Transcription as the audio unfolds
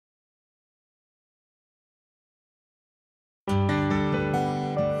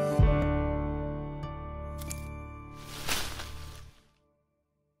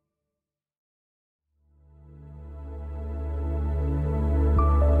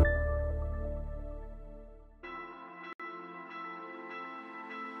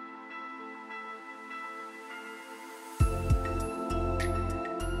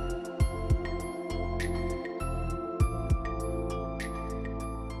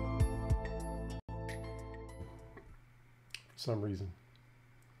some reason.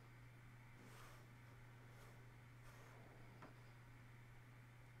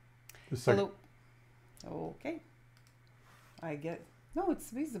 Hello. Okay. I get, no,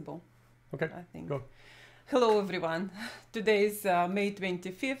 it's visible. Okay, I think. go. Hello, everyone. Today is May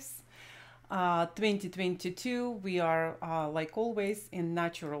 25th, 2022. We are, like always, in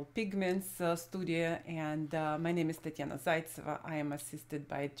Natural Pigments studio, and my name is Tatiana. I am assisted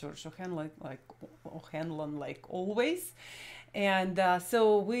by George O'Hanlon, like always. And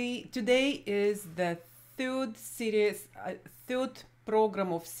so today is the third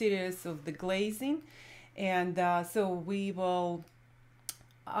program of series of the glazing, and so we will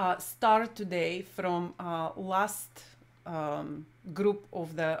start today from last group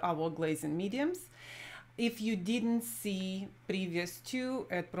of our glazing mediums. If you didn't see previous two,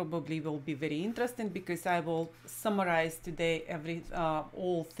 it probably will be very interesting because I will summarize today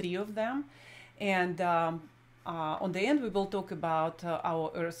all three of them, and on the end we will talk about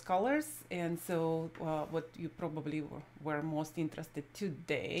our earth colors, and so what you probably were most interested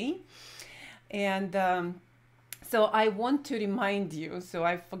today. And so I want to remind you, so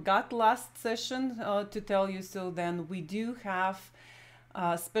I forgot last session to tell you, so then we do have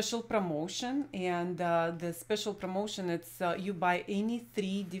special promotion, and the special promotion, it's you buy any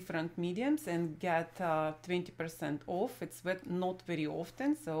 3 different mediums and get 20% off. It's not very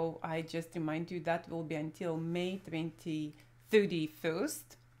often, so I just remind you that will be until May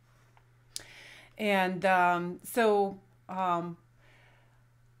 31st. And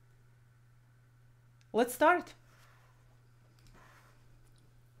let's start.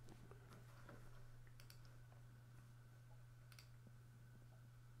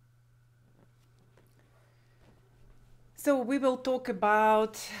 So we will talk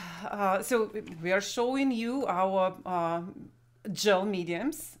about, so we are showing you our gel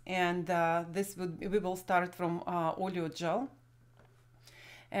mediums, and we will start from oleo gel,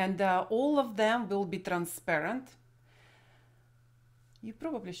 and all of them will be transparent. You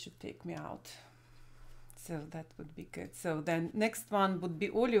probably should take me out, so that would be good. So then next one would be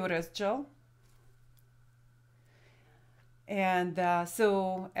oleoresin gel, and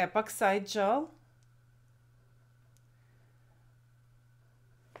so epoxide gel.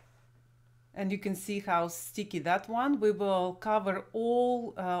 And you can see how sticky that one. We will cover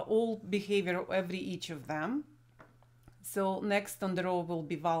all behavior of each of them. So next on the row will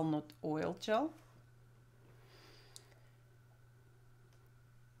be walnut oil gel.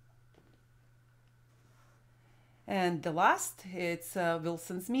 And the last, it's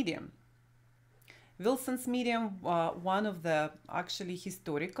Wilson's medium. Wilson's medium, one of the actually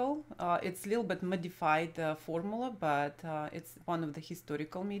historical, it's a little bit modified formula, but it's one of the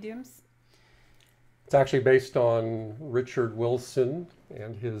historical mediums. It's actually based on Richard Wilson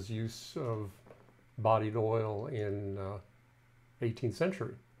and his use of bodied oil in 18th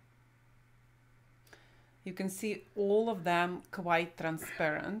century. You can see all of them quite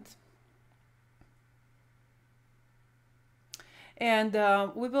transparent. And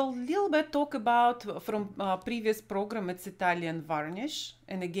we will a little bit talk about from previous program, it's Italian varnish.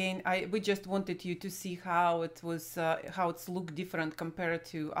 And again, we just wanted you to see how it's looked different compared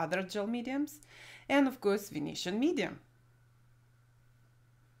to other gel mediums. And of course, Venetian medium.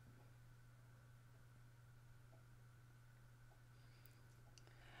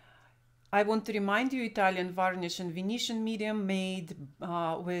 I want to remind you, Italian varnish and Venetian medium made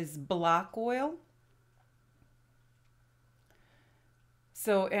with black oil.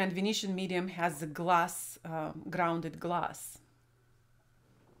 So, and Venetian medium has a glass, grounded glass.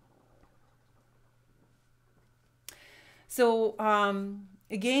 So,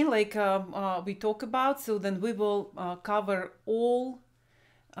 again, like we talk about, so then we will cover all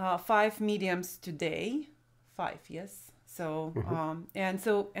 5 mediums today. 5, yes. So,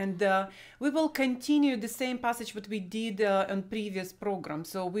 we will continue the same passage what we did on previous program.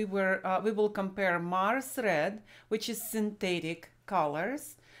 So we will compare Mars Red, which is synthetic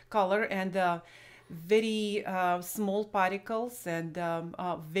color and very small particles and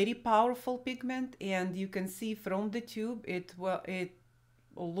very powerful pigment. And you can see from the tube, it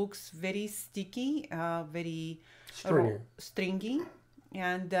looks very sticky, very stringy,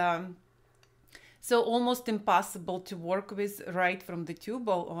 and so almost impossible to work with right from the tube.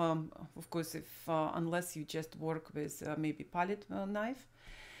 Of course, unless you just work with maybe palette knife.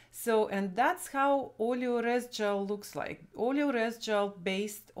 So, and that's how oleoresin gel looks like. Oleoresin gel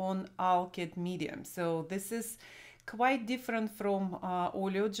based on alkyd medium. So this is quite different from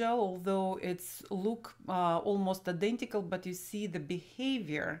oleo gel, although it's look almost identical, but you see the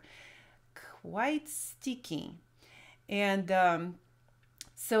behavior quite sticky. And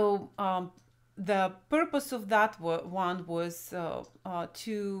the purpose of that one was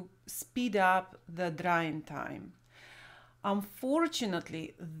to speed up the drying time.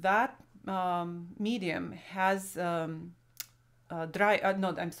 Unfortunately, that medium has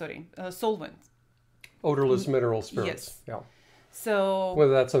solvent. Odorless mineral spirits. Yes. Yeah. So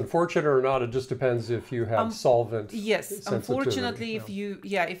whether that's unfortunate or not, it just depends if you have solvent yes, sensitivity. unfortunately,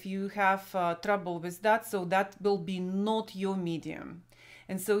 if you have trouble with that, so that will be not your medium.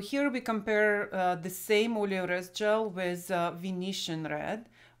 And so here we compare the same oleoresin gel with Venetian red,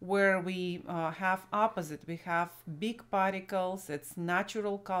 where we have opposite. We have big particles, it's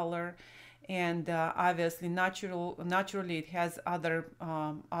natural color, and obviously naturally it has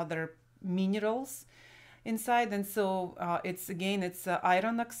other minerals inside. And so it's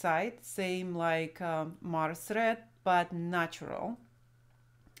iron oxide, same like Mars red, but natural.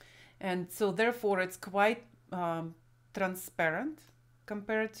 And so therefore it's quite transparent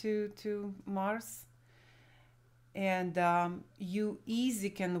compared to Mars. And you easy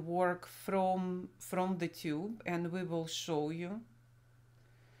can work from the tube, and we will show you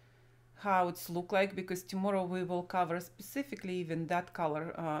how it's look like, because tomorrow we will cover specifically even that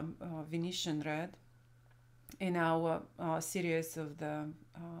color, Venetian red, in our series of the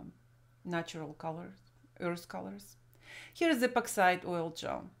natural colors, earth colors. Here's the epoxide oil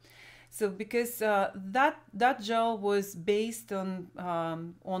gel. So because that gel was based on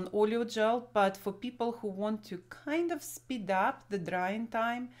oleo gel, but for people who want to kind of speed up the drying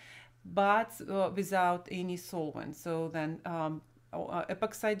time, but without any solvent. So then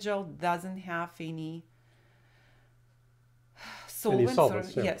epoxide gel doesn't have any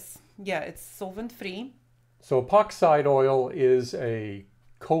solvents. Yes, yeah, it's solvent free. So epoxide oil is a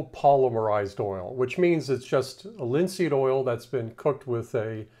copolymerized oil, which means it's just a linseed oil that's been cooked with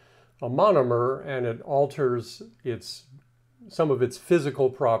a monomer, and it alters some of its physical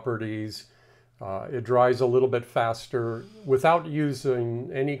properties. It dries a little bit faster without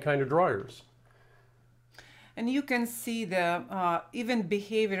using any kind of dryers. And you can see the even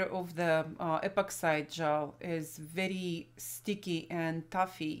behavior of the epoxide gel is very sticky and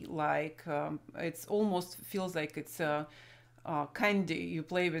toughy, like it's almost feels like it's candy. You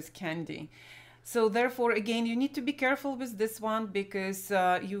play with candy. So therefore, again, you need to be careful with this one, because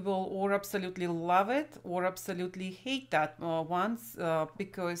you will or absolutely love it or absolutely hate that once,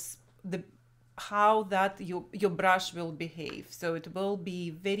 because how that your brush will behave. So it will be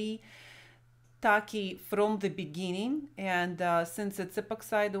very tacky from the beginning, and since it's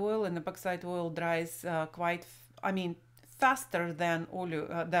epoxide oil, and epoxide oil dries faster than oleo,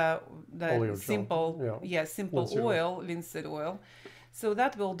 the simple simple oil, linseed oil. So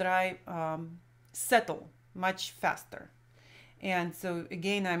that will dry settle much faster. And so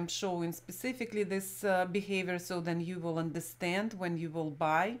again, I'm showing specifically this behavior, so then you will understand when you will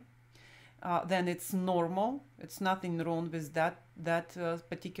buy. Then it's normal. It's nothing wrong with that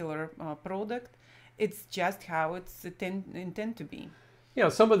particular product. It's just how it's intended to be. Yeah,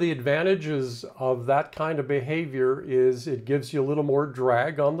 some of the advantages of that kind of behavior is it gives you a little more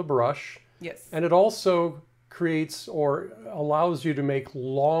drag on the brush. Yes. And it also creates or allows you to make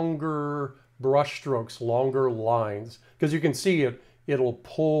longer brush strokes, longer lines, because you can see it'll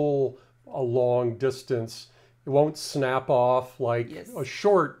pull a long distance. It won't snap off like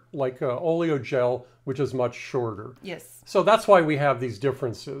like oleo gel, which is much shorter. Yes. So that's why we have these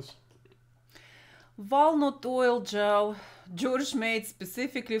differences. Walnut oil gel, George made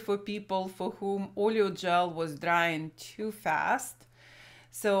specifically for people for whom oleo gel was drying too fast.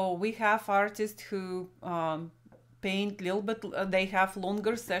 So we have artists who paint a little bit, they have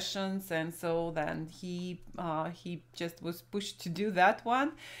longer sessions, and so then he just was pushed to do that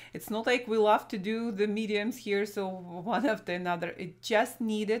one. It's not like we love to do the mediums here, so one after another. It just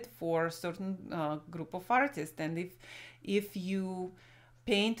needed for a certain group of artists. And if you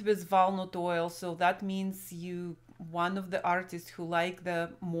paint with walnut oil, so that means you one of the artists who like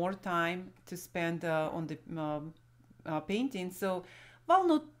the more time to spend on the painting. So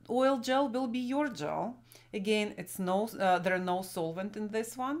walnut oil gel will be your gel. Again, it's there are no solvent in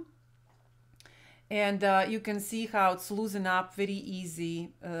this one. And you can see how it's loosen up very easy,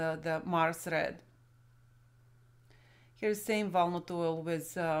 the Mars red. Here's same walnut oil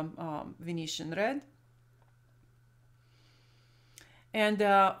with Venetian red. And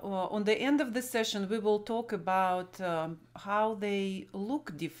on the end of the session, we will talk about how they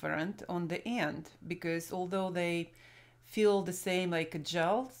look different on the end, because although they feel the same like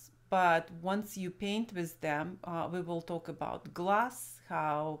gels, but once you paint with them, we will talk about glass,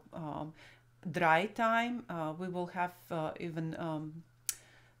 how dry time, we will have even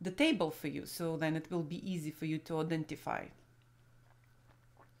the table for you, so then it will be easy for you to identify.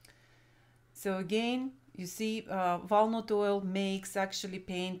 So again, you see, walnut oil makes actually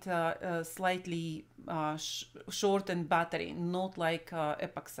paint slightly short and buttery, not like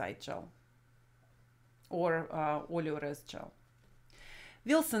epoxide gel or oleoresin gel.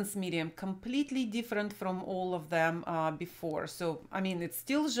 Wilson's medium, completely different from all of them before. So, I mean, it's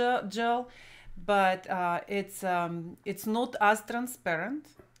still gel, but it's not as transparent,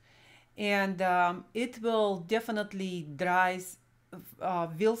 and it will definitely dry.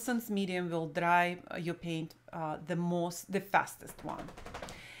 Wilson's medium will dry your paint the fastest one.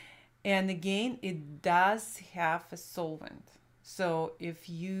 And again, it does have a solvent. So if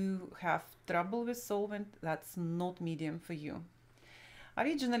you have trouble with solvent, that's not medium for you.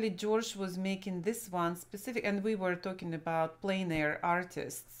 Originally, George was making this one specific, and we were talking about plein air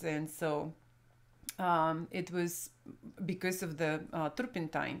artists, and so it was because of the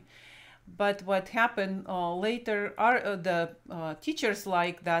turpentine. But what happened later are the teachers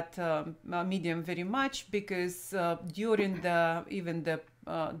like that medium very much, because during the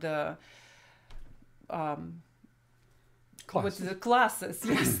classes,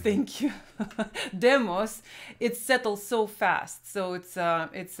 yes, thank you, demos, it settles so fast, so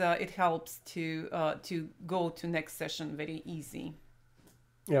it helps to go to next session very easy.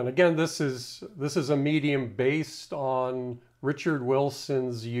 Yeah, and again, this is a medium based on Richard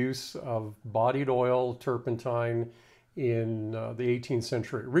Wilson's use of bodied oil turpentine in the 18th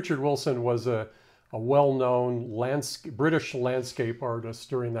century. Richard Wilson was a well-known British landscape artist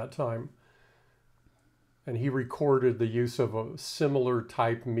during that time. And he recorded the use of a similar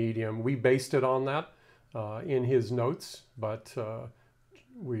type medium. We based it on that in his notes, but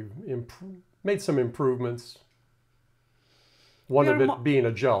we've made some improvements. One of it being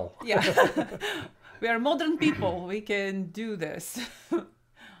a gel. Yeah, we are modern people. We can do this.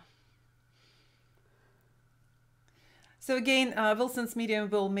 So again, Wilson's medium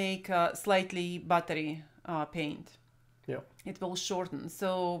will make slightly buttery paint. Yeah. It will shorten.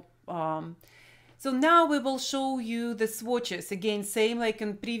 So now we will show you the swatches. Again, same like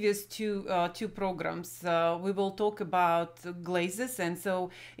in previous two programs. We will talk about glazes, and so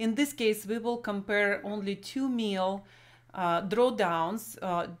in this case we will compare only 2 mil drawdowns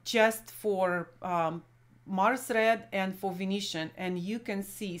just for Mars Red and for Venetian, and you can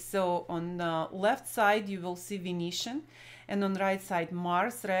see, so on the left side you will see Venetian, and on the right side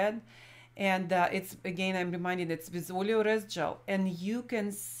Mars Red, and it's, again, I'm reminded, it's with oleoresin gel, and you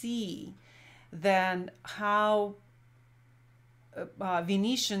can see then how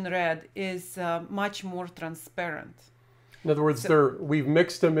Venetian red is much more transparent. In other words, we've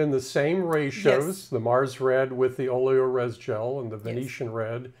mixed them in the same ratios, yes. The Mars red with the oleoresin gel and the Venetian yes.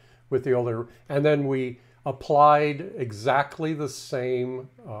 red with the oleo, and then we applied exactly the same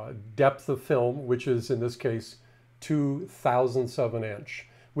depth of film, which is in this case 2/1000ths of an inch,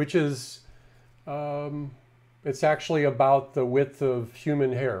 which is it's actually about the width of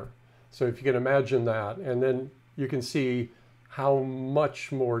human hair. So if you can imagine that, and then you can see how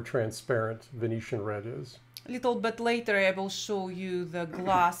much more transparent Venetian red is. A little bit later I will show you the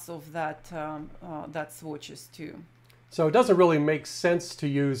glass of that swatches too. So it doesn't really make sense to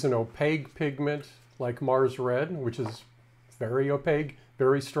use an opaque pigment like Mars Red, which is very opaque,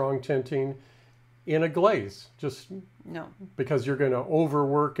 very strong tinting, in a glaze. Just no, because you're going to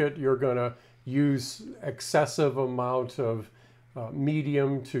overwork it. You're going to use excessive amount of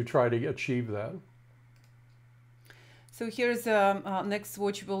medium to try to achieve that. So here's next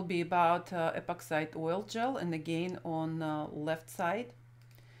swatch will be about epoxide oil gel, and again on left side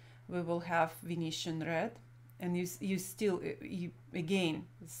we will have Venetian red, and you still again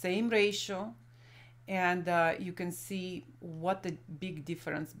same ratio, and you can see what the big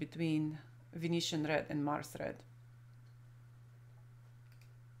difference between Venetian red and Mars red.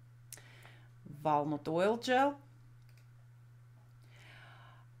 Walnut oil gel.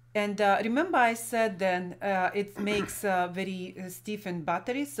 And remember I said then it makes very stiff and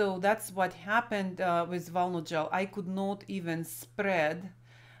buttery, so that's what happened with walnut gel. I could not even spread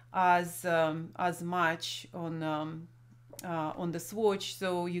as much on the swatch,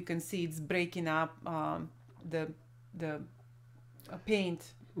 so you can see it's breaking up the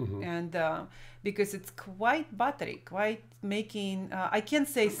paint. Mm-hmm. And because it's quite buttery, quite making I can't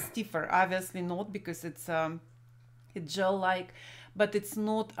say stiffer, obviously not, because it's gel-like, but it's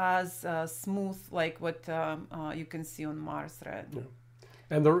not as smooth like what you can see on Mars Red. Yeah.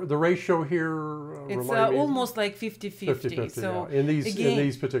 And the ratio here, it's almost like 50-50. So yeah. in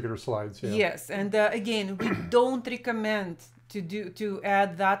these particular slides, yeah. Yes, and again, we don't recommend to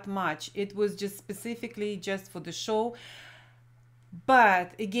add that much. It was just specifically just for the show.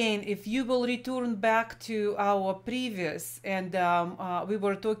 But again, if you will return back to our previous, and we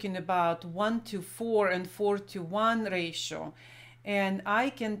were talking about 1:4 and 4:1 ratio, and I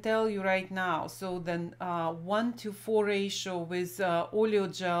can tell you right now, so then 1:4 ratio with oleo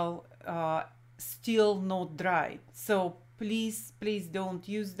gel still not dried. So please don't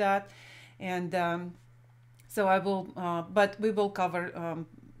use that. And so I will, but we will cover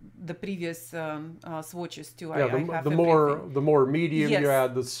the previous swatches too. Yeah, I have the more medium yes. you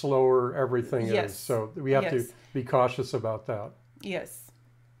add, the slower everything yes. is. So we have to be cautious about that. Yes.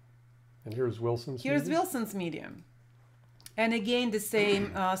 And here's Wilson's. Here's Wilson's medium. And again, the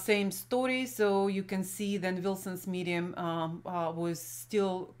same story. So you can see then Wilson's medium was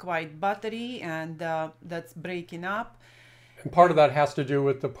still quite buttery, and that's breaking up. And part of that has to do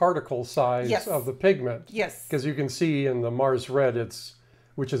with the particle size of the pigment. Yes. Because you can see in the Mars Red,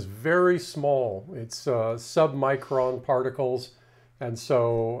 which is very small. It's sub-micron particles, and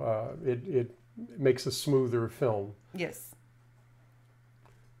so it makes a smoother film. Yes.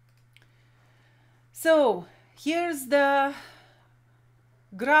 So here's the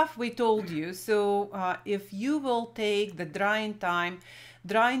graph we told you. So if you will take the drying time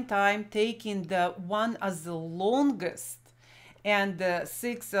taking the 1 as the longest and the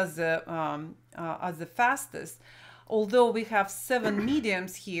 6 as the fastest, although we have 7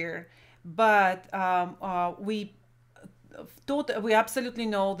 mediums here, but we absolutely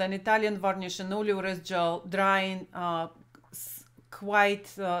know that Italian varnish and oleoresin gel drying quite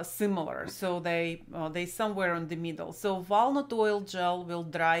similar, so they somewhere in the middle. So walnut oil gel will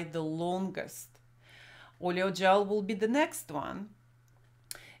dry the longest, oleo gel will be the next one,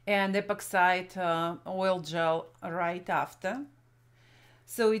 and epoxide oil gel right after.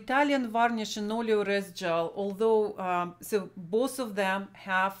 So Italian varnish and oleoresin gel, although so both of them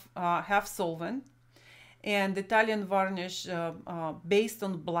have solvent, and Italian varnish based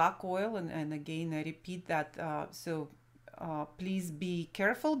on black oil, and again I repeat that, so please be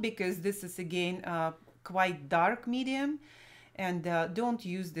careful, because this is again quite dark medium, and don't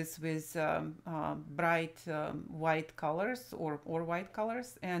use this with bright white colors or white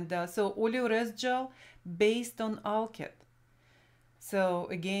colors. And so oleoresin gel based on alkyd. So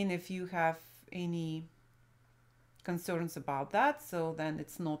again, if you have any concerns about that, so then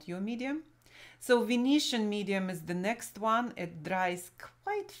it's not your medium. So Venetian medium is the next one. It dries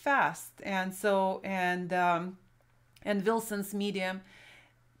quite fast, and so and Wilson's medium,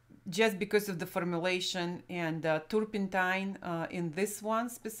 just because of the formulation and turpentine in this one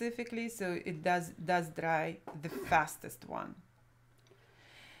specifically, so it does dry the fastest one.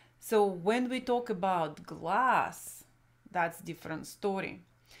 So when we talk about glass, that's different story.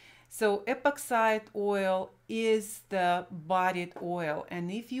 So epoxide oil is the bodied oil,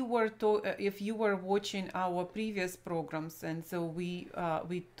 and if you were watching our previous programs, and so we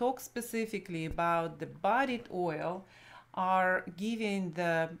talk specifically about the bodied oil are giving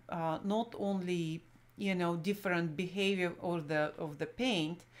the not only different behavior of the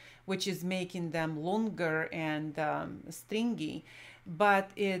paint, which is making them longer and stringy,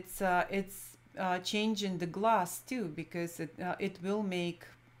 but it's changing the glass too, because it will make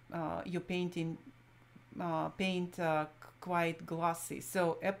your paint quite glossy.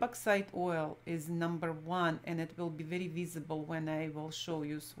 So epoxide oil is number 1, and it will be very visible when I will show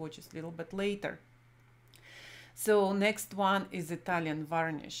you swatches a little bit later. So next one is Italian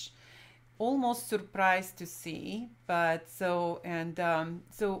varnish. Almost surprised to see, but so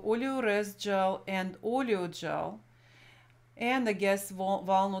oleoresin gel and oleo gel, and I guess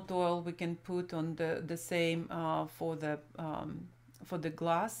walnut oil we can put on the same for the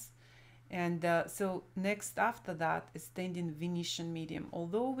glass. And so next after that is standing Venetian medium.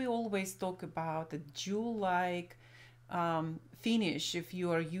 Although we always talk about a jewel-like finish if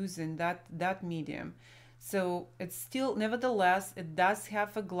you are using that medium, so it's still, nevertheless, it does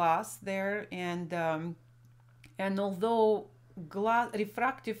have a gloss there, and although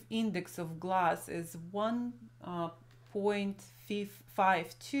refractive index of glass is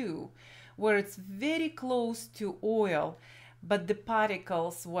 1.52, where it's very close to oil, but the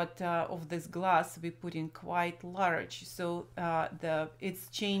particles of this glass we put in quite large, so it's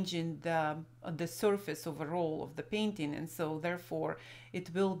changing the surface overall of the painting, and so therefore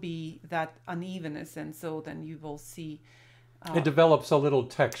it will be that unevenness, and so then you will see It develops a little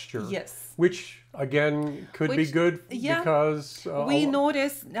texture. Yes. Which, again, could be good because... we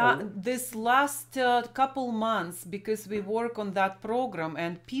noticed this last couple months, because we work on that program,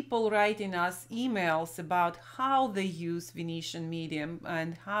 and people writing us emails about how they use Venetian medium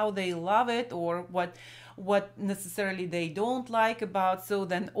and how they love it, or what necessarily they don't like about. So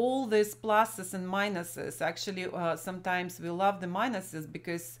then all these pluses and minuses, actually sometimes we love the minuses,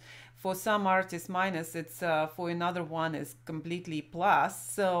 because for some artists minus, it's for another one is completely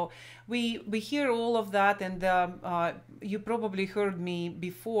plus. So we hear all of that, and you probably heard me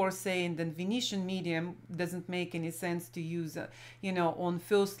before saying that Venetian medium doesn't make any sense to use on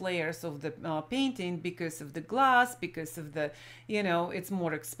first layers of the painting, because of the glass, because of the it's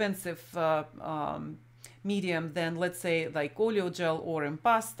more expensive medium than, let's say, like oleo gel or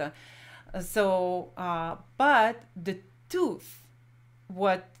impasta. So but the tooth,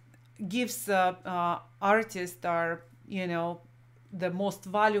 what gives artists are the most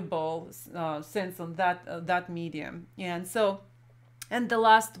valuable sense on that medium. And the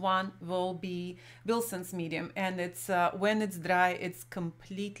last one will be Wilson's medium, and it's when it's dry, it's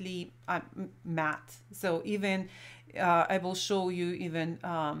completely matte. So even I will show you even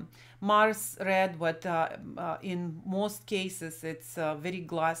Mars red, what in most cases it's very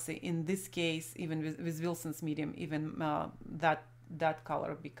glossy. In this case, even with Wilson's medium, even that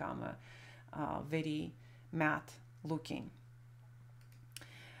color become very matte looking.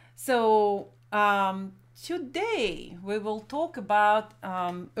 So today we will talk about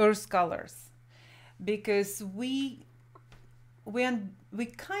earth colors, because we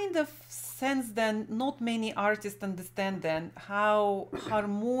kind of sense that not many artists understand then how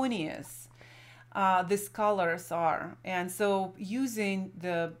harmonious these colors are. And so using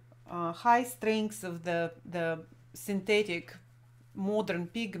the high strengths of the synthetic modern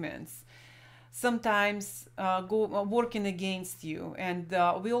pigments sometimes working against you, and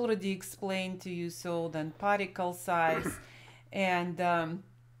we already explained to you, so then particle size and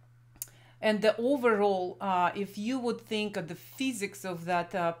the overall, if you would think of the physics of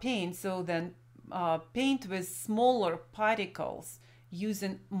that paint, so then paint with smaller particles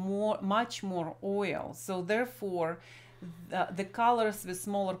using much more oil, so therefore the colors with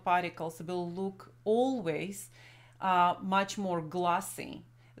smaller particles will look always much more glossy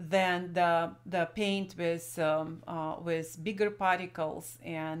than the paint with bigger particles,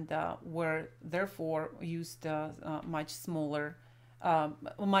 and were therefore used much smaller,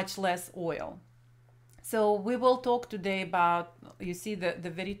 much less oil. So we will talk today about, you see the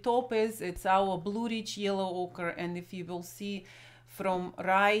very top it's our blue rich yellow ochre, and if you will see from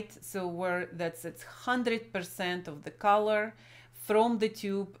right, so where it's 100% of the color from the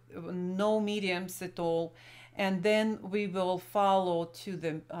tube, no mediums at all. And then we will follow to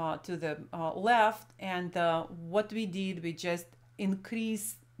the left, and what we did, we just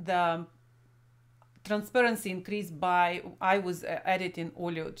increased the transparency, increased by, I was editing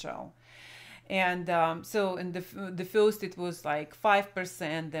oleo gel. And so in the first it was like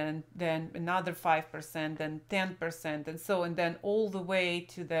 5%, then another 5%, then 10%, and so, and then all the way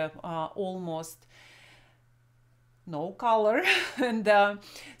to the almost no color. And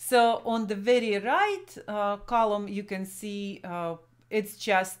so on the very right column, you can see it's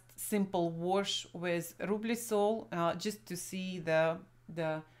just simple wash with Rublisol, just to see the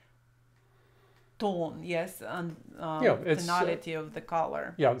tone, yes, and tonality of the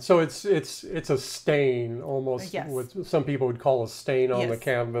color. Yeah, so it's a stain almost, yes, what some people would call a stain on the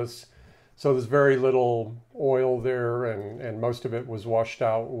canvas. So there's very little oil there, and most of it was washed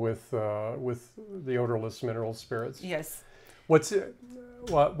out with the odorless mineral spirits. Yes.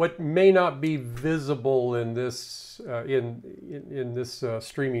 What may not be visible in this in this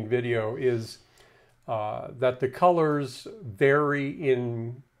streaming video is that the colors vary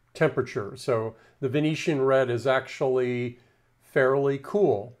in temperature. So the Venetian red is actually fairly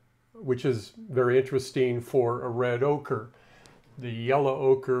cool, which is very interesting for a red ochre. The yellow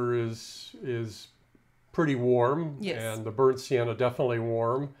ochre is pretty warm, yes, and the burnt sienna definitely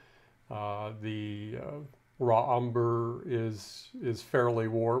warm. The raw umber is fairly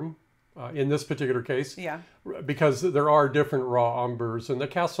warm in this particular case. Yeah. Because there are different raw umbers, and the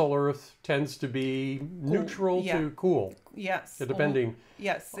Castle Earth tends to be cool, neutral to cool. Yes. Depending.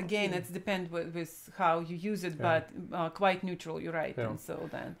 Yes. Again, it depends with how you use it, but quite neutral. You're right. And so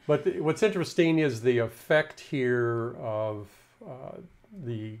then. But what's interesting is the effect here of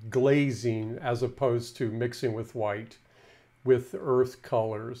the glazing, as opposed to mixing with white with earth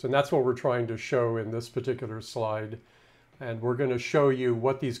colors, and that's what we're trying to show in this particular slide. And we're going to show you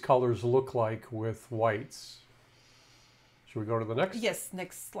what these colors look like with whites. Should we go to the next? Yes,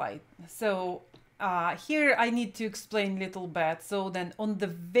 next slide. So here I need to explain a little bit. So then on the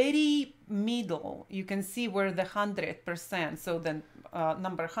very middle, you can see where the 100%, so then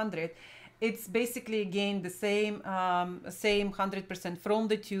number 100, it's basically again the same 100% from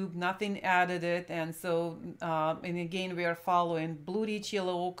the tube, nothing added it. And so, and again, we are following blue rich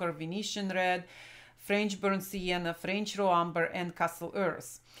yellow ochre, Venetian red, French burnt sienna, French raw umber, and castle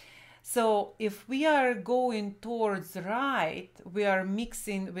earth. So if we are going towards right, we are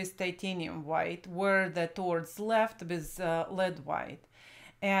mixing with titanium white, where the towards left with lead white.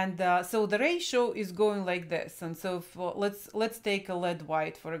 And so the ratio is going like this. And so if, let's take a lead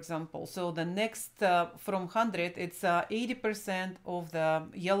white, for example. So the next from 100, it's 80% of the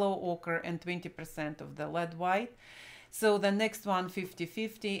yellow ochre and 20% of the lead white. So the next one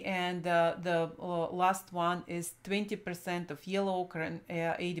 50-50, and the last one is 20% of yellow ochre and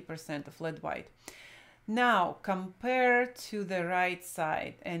 80% of lead white. Now compare to the right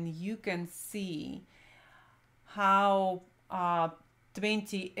side, and you can see how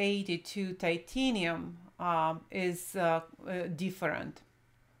 2082 titanium is different,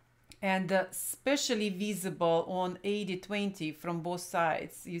 and especially visible on 80-20 from both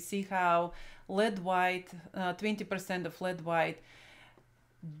sides. You see how lead white, 20% of lead white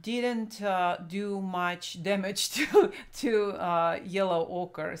didn't do much damage to yellow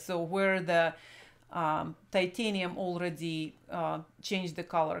ochre. So where the titanium already changed the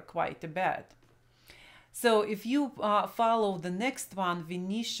color quite a bit. So if you follow the next one,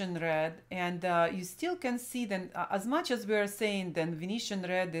 Venetian red, and you still can see then, as much as we are saying then Venetian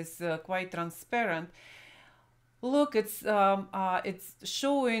red is quite transparent, look, it's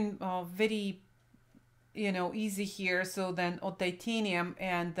showing very, easy here. So then on titanium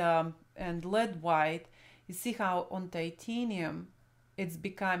and lead white, you see how on titanium it's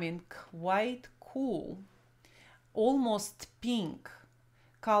becoming quite cool, almost pink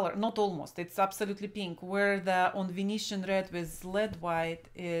color, not almost, it's absolutely pink, where the on Venetian red with lead white,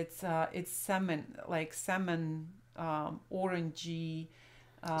 it's salmon, like salmon orangey.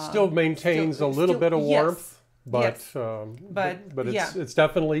 Still maintains a little bit of warmth. Yes. But it's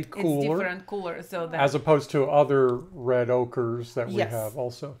definitely cooler. It's different, cooler. So that, as opposed to other red ochres that we have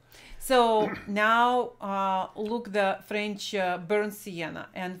also. So now look the French burnt sienna,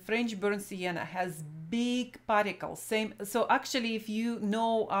 and French burnt sienna has big particles. Same. So actually, if you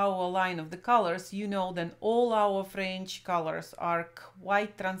know our line of the colors, you know then all our French colors are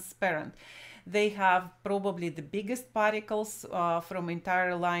quite transparent. They have probably the biggest particles from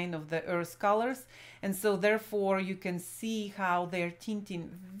entire line of the earth colors. And so therefore you can see how they're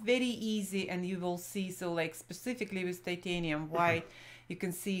tinting very easy, and you will see, so like specifically with titanium white, you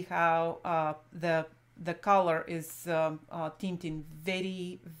can see how the color is tinting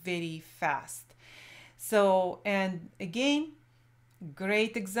very, very fast. So, and again,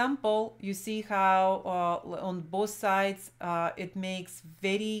 great example, you see how on both sides it makes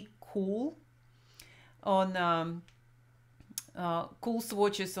very cool on cool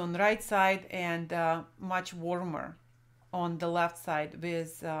swatches on right side, and much warmer on the left side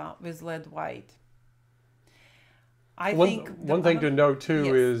with lead white. One thing to note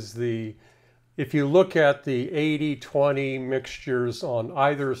too is if you look at the 80-20 mixtures on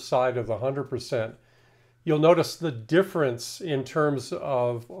either side of the 100%, you'll notice the difference in terms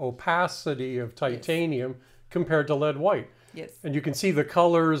of opacity of titanium compared to lead white. Yes. And you can see the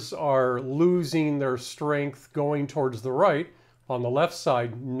colors are losing their strength going towards the right. On the left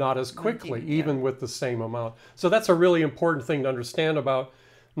side, not as quickly, even with the same amount. So that's a really important thing to understand about.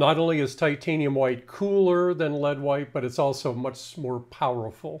 Not only is titanium white cooler than lead white, but it's also much more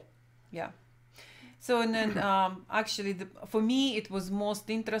powerful. Yeah. So, and then actually, for me, it was most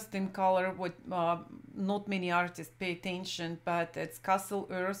interesting color, what not many artists pay attention, but it's Castle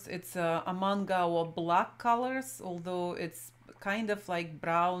Earth. It's among our black colors, although it's kind of like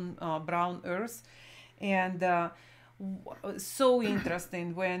brown earth. And so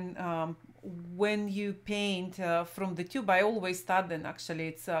interesting when you paint from the tube. I always thought then actually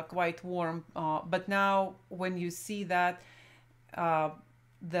it's quite warm, but now when you see that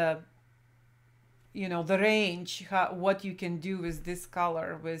the range, what you can do with this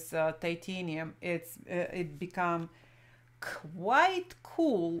color with titanium, it become quite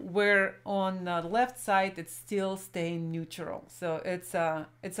cool, where on the left side it's still staying neutral. So it's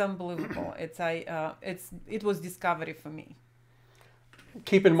unbelievable. It was discovery for me.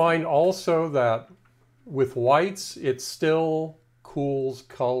 Keep in mind also that with whites, it still cools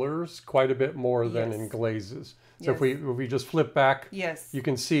colors quite a bit more than in glazes. So if we just flip back, you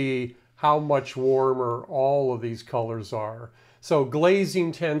can see how much warmer all of these colors are. So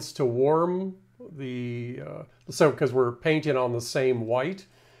glazing tends to warm the, so because we're painting on the same white,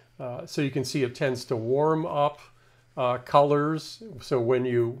 So you can see it tends to warm up colors. So when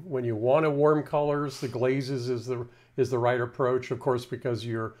you want to warm colors, the glazes is the right approach, of course, because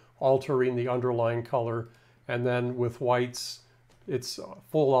you're altering the underlying color. And then with whites, it's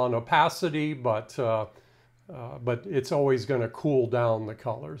full on opacity, but it's always going to cool down the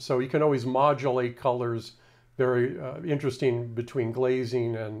color. So you can always modulate colors. Very interesting between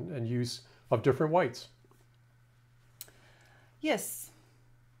glazing and use of different whites. Yes.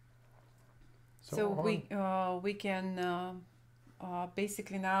 So we can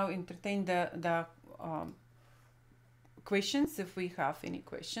basically now entertain the questions if we have any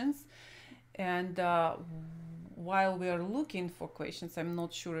questions. And while we are looking for questions, I'm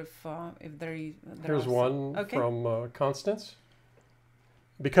not sure if Here's one from Constance.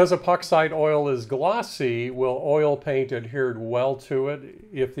 Because epoxide oil is glossy, will oil paint adhere well to it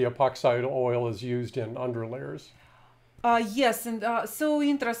if the epoxide oil is used in underlayers? Yes, and so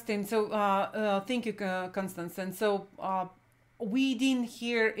interesting. So thank you, Constance. And so we didn't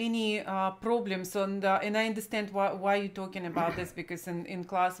hear any problems, and I understand why you're talking about this, because in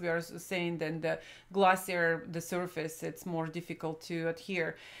class we are saying that the glossier the surface, it's more difficult to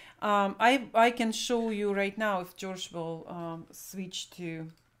adhere. I can show you right now if George will switch to.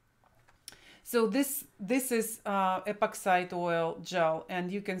 So this is epoxide oil gel,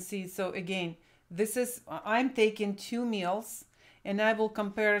 and you can see. So again, this is I'm taking 2 mils, and I will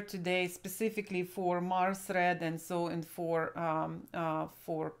compare today specifically for Mars Red and for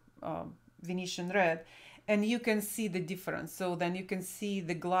Venetian Red, and you can see the difference. So then you can see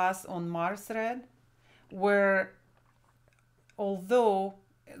the glass on Mars Red, where although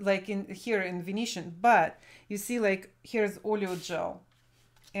like here in Venetian, but you see like here's oleo gel,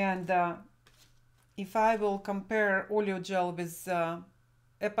 and if I will compare oleo gel with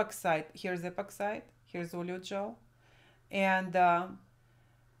epoxide, here's oleo gel, and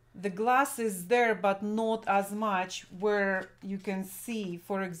the glass is there but not as much, where you can see,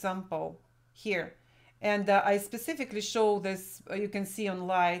 for example, here. And I specifically show this, you can see on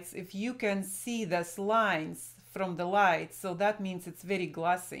lights, if you can see these lines from the light, so that means it's very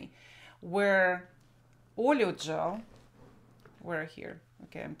glossy, where oleo gel, where here,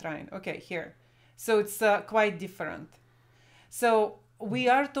 okay, I'm trying, okay, here, so it's quite different. So we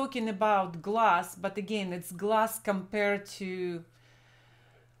are talking about glass, but again, it's glass compared to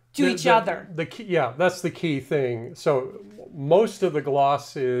each other. Yeah, that's the key thing. So most of the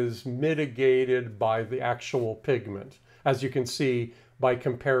gloss is mitigated by the actual pigment, as you can see by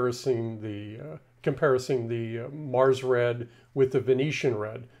comparing the Mars Red with the Venetian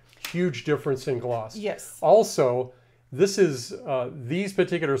Red. Huge difference in gloss. Yes. Also, this is these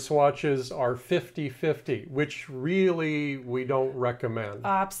particular swatches are 50-50, which really we don't recommend.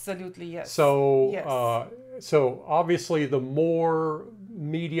 Absolutely, yes. So yes. So obviously the more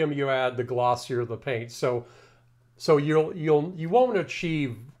medium you add, the glossier the paint. So you won't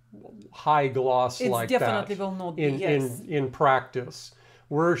achieve high gloss like that. It definitely will not be, yes. in practice.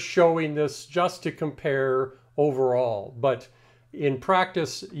 We're showing this just to compare overall, but in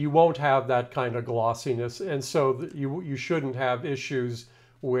practice you won't have that kind of glossiness, and so you shouldn't have issues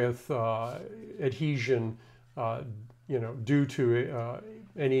with adhesion, due to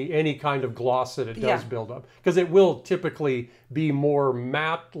any kind of gloss that it does build up, because it will typically be more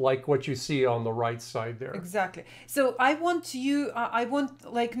matte, like what you see on the right side there. Exactly. So I want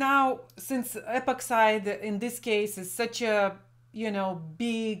like now, since epoxide in this case is such a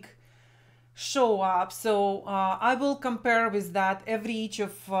big show up, so I will compare with that each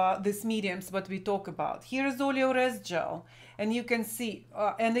of these mediums what we talk about. Here's oleo res gel, and you can see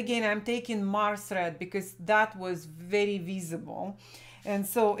and again I'm taking Mars Red because that was very visible. And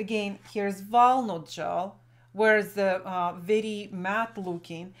so again, here's walnut gel, where's the very matte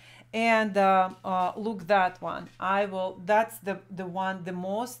looking, and look, that one that's the one the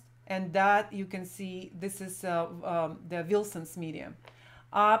most, and that you can see this is the Wilson's medium.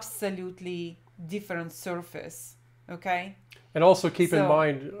 Absolutely different surface. Okay, and also keep in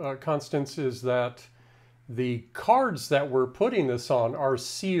mind, Constance, is that the cards that we're putting this on are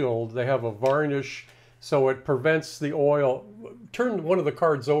sealed. They have a varnish, so it prevents the oil. Turn one of the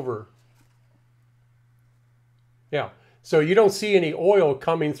cards over. Yeah, so you don't see any oil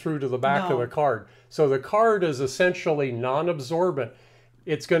coming through to the back of the card. So the card is essentially non-absorbent.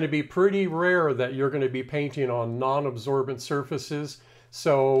 It's going to be pretty rare that you're going to be painting on non-absorbent surfaces.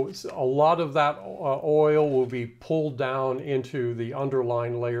 So a lot of that oil will be pulled down into the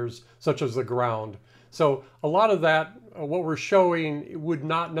underlying layers, such as the ground. So a lot of that, what we're showing, would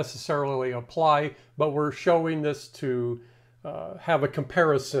not necessarily apply, but we're showing this to have a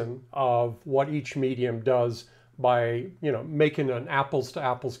comparison of what each medium does by, making an apples to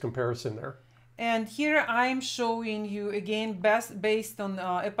apples comparison there. And here I'm showing you again based on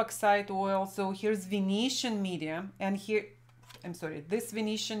epoxide oil. So here's Venetian medium, and here, I'm sorry, this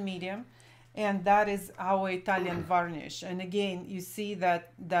Venetian medium, and that is our Italian varnish. And again, you see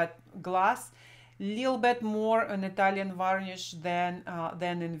that glass, little bit more an Italian varnish than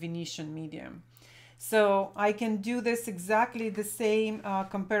in Venetian medium. So I can do this exactly the same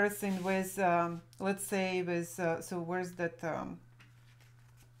comparison with, let's say, with, so where's that?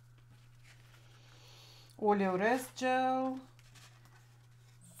 Oleoresin gel.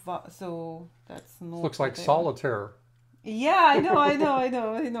 So that's not. Looks like solitaire. Yeah, I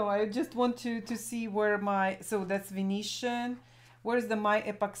know. I just want to see where my, so that's Venetian. Where's my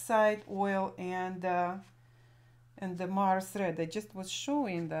epoxide oil and the Mars red? I just was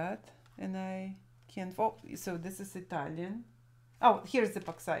showing that, and I can't. Oh, so this is Italian. Oh, here's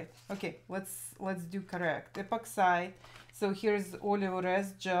epoxide. Okay, let's do correct epoxide. So here's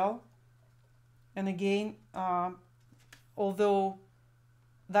Oleoresin gel. And again, although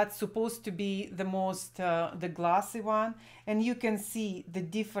that's supposed to be the most, the glassy one, and you can see the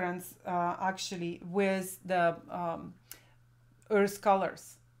difference actually with the earth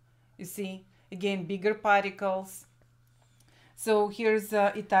colors. You see, again, bigger particles. So here's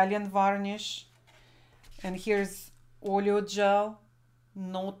Italian varnish, and here's oleo gel.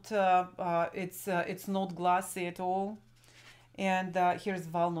 Not, it's not glassy at all. And here's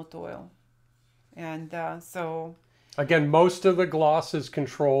walnut oil. And so again, most of the gloss is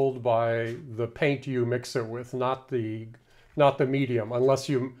controlled by the paint you mix it with, not the medium, unless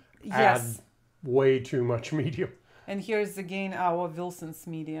you add way too much medium. And here's again our Wilson's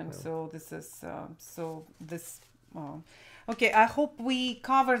medium. Yeah. So this is okay. I hope we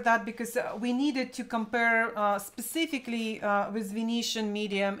covered that, because we needed to compare specifically with Venetian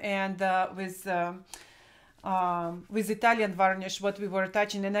medium and with Italian varnish, what we were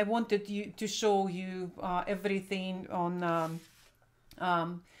touching, and I wanted to show you everything on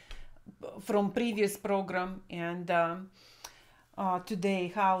from previous program and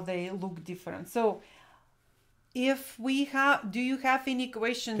today, how they look different. So if we have, do you have any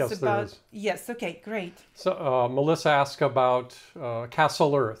questions? Yes, about? There is. Yes. Okay. Great. So Melissa asked about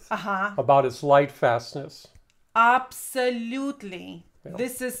Castle Earth, about its light fastness. Absolutely. Yeah.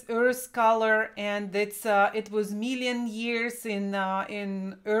 This is Earth's color, and it's it was million years in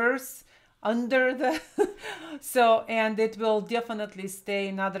Earth under the so, and it will definitely stay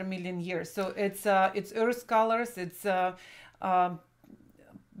another million years. So it's Earth's colors. It's the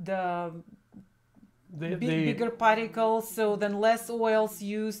bigger particles, so then less oils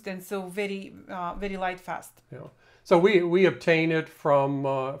used, and so very light fast. Yeah. So we obtain it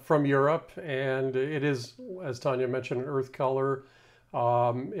from Europe, and it is, as Tanya mentioned, an earth color.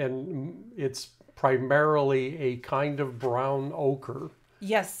 And it's primarily a kind of brown ochre.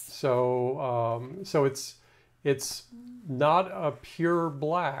 Yes. So it's not a pure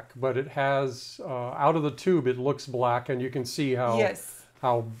black, but it has out of the tube it looks black, and you can see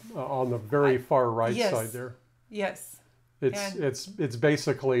how on the very far right side there. Yes. It's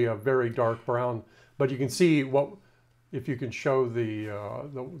basically a very dark brown, but you can see if you can show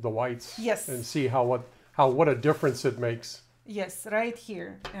the whites. Yes. And see what a difference it makes. Yes, right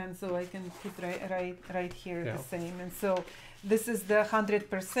here, and so I can put right here the same. And so this is the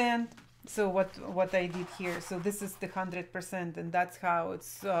 100%. So what I did here. So this is the 100%, and that's how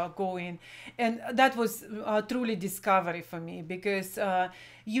it's going. And that was truly discovery for me, because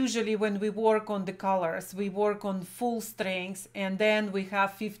usually when we work on the colors, we work on full strength, and then we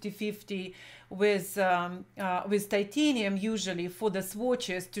have 50-50 with titanium usually for the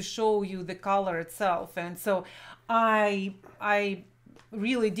swatches to show you the color itself. And so I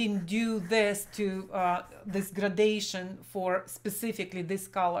really didn't do this to this gradation for specifically this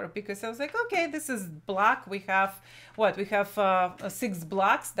color, because I was like, okay, this is black. We have 6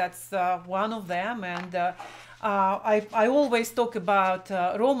 blacks. That's one of them. And I always talk about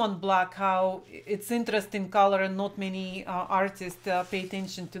Roman black, how it's interesting color, and not many artists pay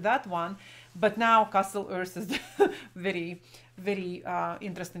attention to that one. But now Castle Earth is very, very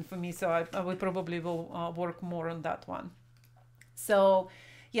interesting for me. So I will probably work more on that one. So,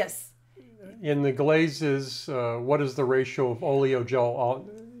 yes. In the glazes, what is the ratio of oleo gel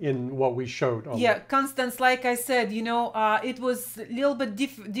in what we showed. Yeah, Constance, like I said, you know, it was a little bit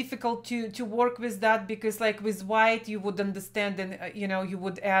difficult to work with that, because like with white you would understand, and you know, you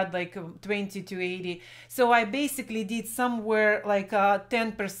would add like 20 to 80. So I basically did somewhere like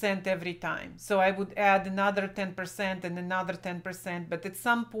 10% every time. So I would add another 10% and another 10%, but at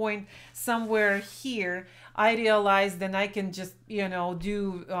some point somewhere here I realized then I can just, you know,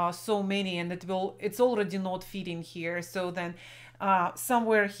 do so many, and it's already not fitting here. So then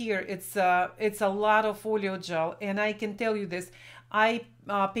somewhere here it's a lot of oleo gel, and I can tell you this, I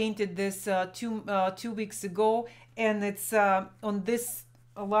painted this 2 weeks ago, and it's on this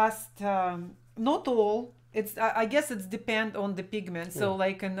last not all, it's I guess it's depend on the pigment. So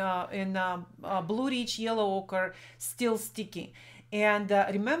like in Blue Ridge yellow ochre, still sticky. And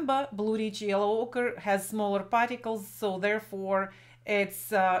remember, Blue Ridge yellow ochre has smaller particles, so therefore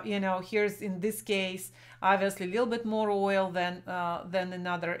it's you know, here's in this case obviously a little bit more oil than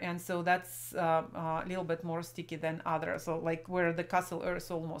another, and so that's a little bit more sticky than other. So like where the castle earth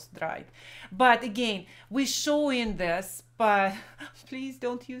almost dried. But again, we show in this, but please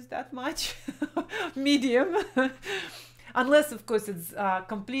don't use that much medium unless of course it's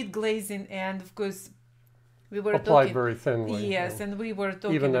complete glazing, and of course we were applied talking very thinly. yes, and we were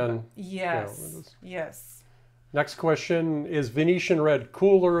talking even about, then. yes, yes. Next question, is Venetian red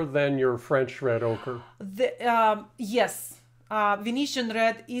cooler than your French red ochre? Yes, Venetian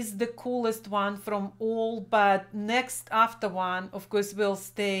red is the coolest one from all, but next after one, of course, will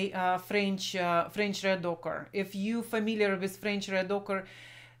stay French red ochre. If you familiar with French red ochre,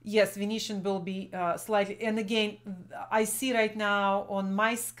 yes, Venetian will be slightly. And again, I see right now on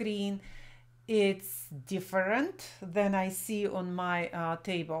my screen, it's different than I see on my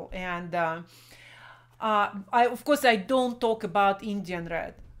table. And of course, I don't talk about Indian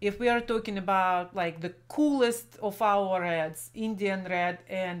red. If we are talking about like the coolest of our reds, Indian red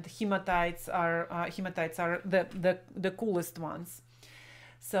and hematites are the coolest ones.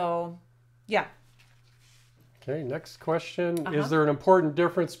 So, yeah. Okay, next question. Is there an important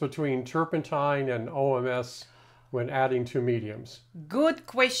difference between turpentine and OMS when adding to mediums? Good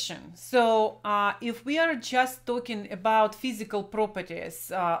question. So if we are just talking about physical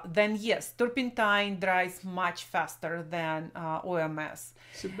properties, then yes, turpentine dries much faster than OMS.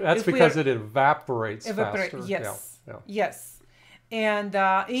 So that's because it evaporates faster. Yes, yeah. yes. And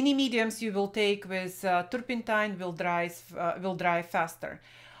any mediums you will take with turpentine will dry faster.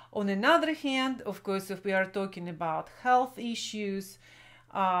 On another hand, of course, if we are talking about health issues,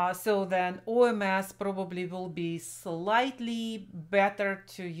 so then OMS probably will be slightly better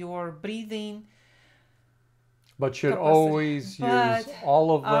to your breathing. But should always use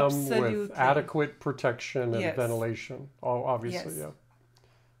all of them absolutely. With adequate protection and yes. ventilation. Oh, obviously, yes. yeah.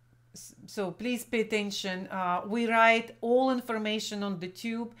 So please pay attention. We write all information on the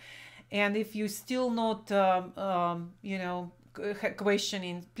tube, and if you still not, you know,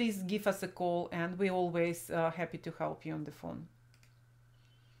 questioning, please give us a call, and we're always happy to help you on the phone.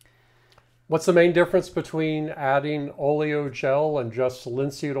 What's the main difference between adding oleo gel and just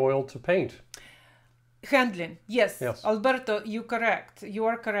linseed oil to paint? Handling, yes. Yes. Alberto, you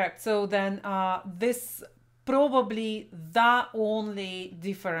are correct. So then this probably the only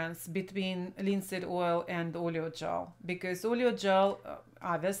difference between linseed oil and oleo gel, because oleo gel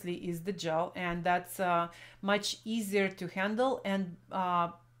obviously is the gel, and that's much easier to handle and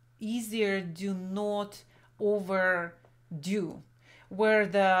easier do not overdo. Where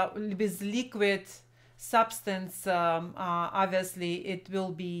with liquid substance, obviously it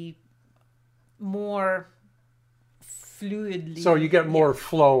will be more fluidly. So you get more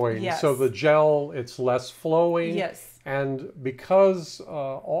flowing. Yes. So the gel, it's less flowing. Yes. And because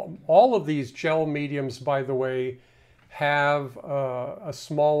all of these gel mediums, by the way, have a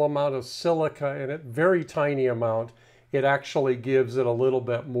small amount of silica in it, very tiny amount, it actually gives it a little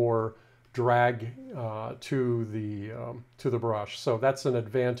bit more drag to the brush. So that's an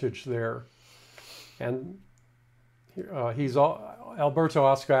advantage there. And Alberto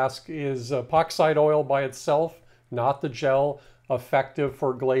asks, is epoxide oil by itself, not the gel, effective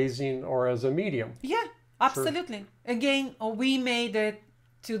for glazing or as a medium? Yeah, absolutely. Sure. Again, we made it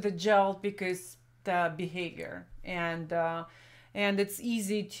to the gel because the behavior, and it's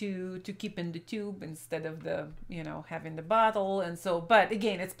easy to keep in the tube instead of the, you know, having the bottle. And so, but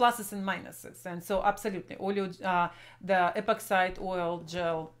again, it's pluses and minuses. And so absolutely, the epoxide oil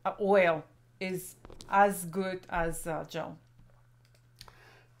gel oil is as good as gel.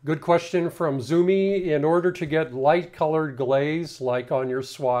 Good question from Zumi. In order to get light colored glaze like on your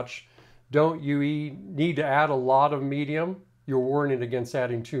swatch, don't you need to add a lot of medium? You're warning against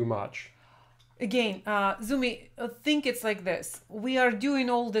adding too much. Again, Zumi, think it's like this. We are doing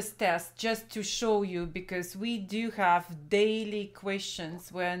all this tests just to show you, because we do have daily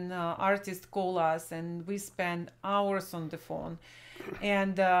questions when artists call us, and we spend hours on the phone,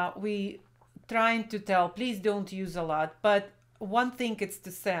 and we trying to tell, please don't use a lot. But one thing it's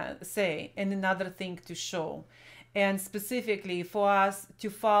to say, and another thing to show. And specifically for us to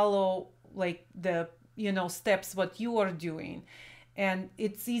follow like the, steps what you are doing. And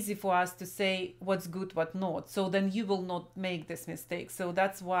it's easy for us to say what's good, what not. So then you will not make this mistake. So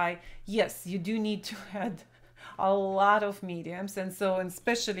that's why, yes, you do need to add a lot of mediums. And so, and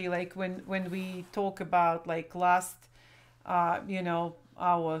especially like when we talk about like last,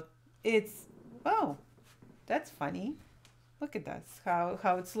 it's, oh, that's funny. Look at that,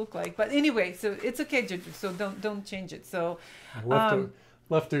 how it's look like. But anyway, so it's okay, Juju. So don't change it. So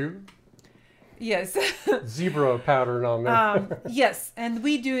left to yes. zebra pattern on there. Yes, and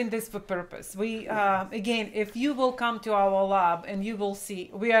we doing this for purpose. We again, if you will come to our lab and you will see,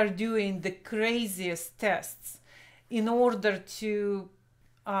 we are doing the craziest tests in order to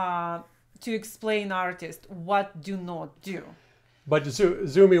explain artists what do not do. But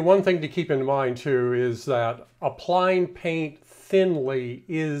Zumi, one thing to keep in mind too is that applying paint thinly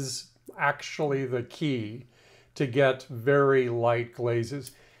is actually the key to get very light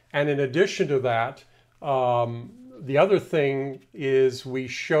glazes. And in addition to that, the other thing is we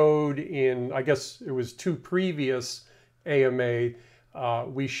showed in, I guess it was 2 previous AMA,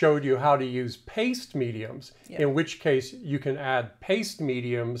 we showed you how to use paste mediums, in which case you can add paste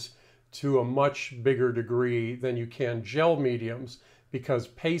mediums to a much bigger degree than you can gel mediums, because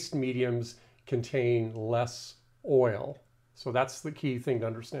paste mediums contain less oil. So that's the key thing to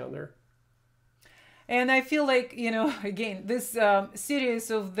understand there. And I feel like, again, this series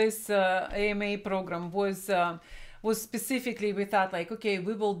of this AMA program was specifically, we thought like, okay,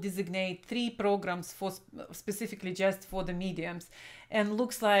 we will designate 3 programs for specifically just for the mediums. And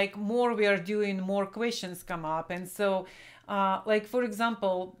looks like more we are doing, more questions come up. And so, like, for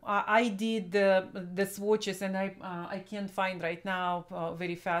example, I did the swatches, and I can't find right now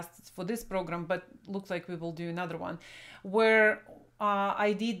very fast for this program, but looks like we will do another one, where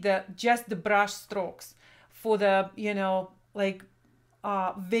I did just the brush strokes for the,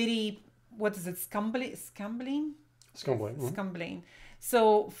 very, what is it, scumbling? Scumbling. Scumbling.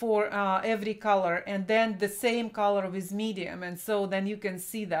 So for every color, and then the same color with medium. And so then you can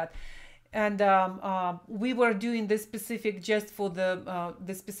see that. And we were doing this specific just for the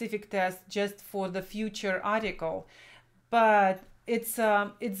specific test just for the future article. But it's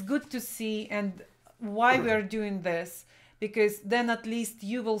good to see, and why we are doing this, because then at least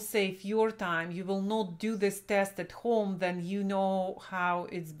you will save your time. You will not do this test at home, then you know how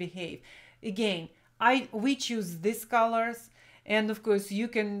it's behaved. Again, we choose these colors, and of course you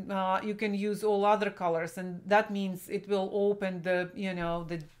can use all other colors, and that means it will open the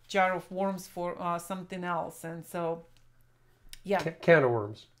the jar of worms for something else. And so, yeah, can of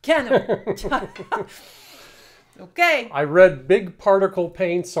worms. Okay. I read big particle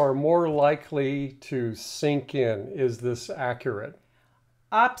paints are more likely to sink in. Is this accurate?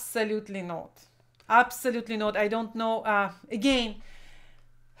 Absolutely not. Absolutely not. I don't know. Again,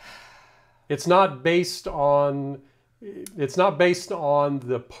 it's not based on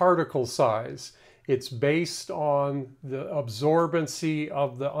the particle size. It's based on the absorbency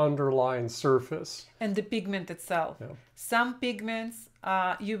of the underlying surface. And the pigment itself. Yeah. Some pigments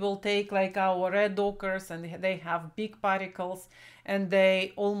you will take, like our red ochres, and they have big particles, and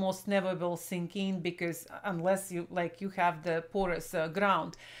they almost never will sink in, because unless you have the porous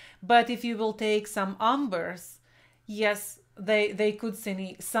ground. But if you will take some umbers, yes, they could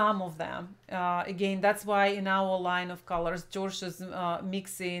see some of them. Again, that's why in our line of colors, George is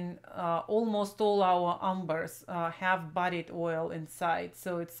mixing almost all our umbers have bodied oil inside.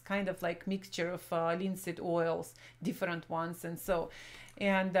 So it's kind of like mixture of linseed oils, different ones. And so,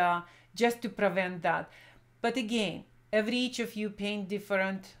 and just to prevent that. But again, each of you paint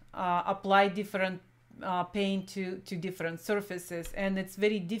different, apply different paint to different surfaces, and it's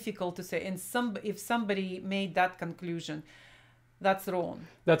very difficult to say. And if somebody made that conclusion, that's wrong.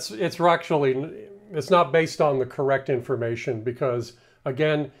 It's not based on the correct information, because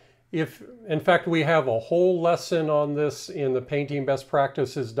again, in fact we have a whole lesson on this in the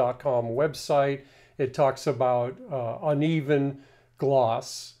paintingbestpractices.com website. It talks about uneven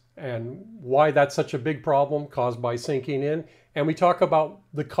gloss and why that's such a big problem caused by sinking in. And we talk about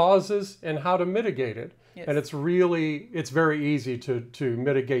the causes and how to mitigate it. Yes. And it's very easy to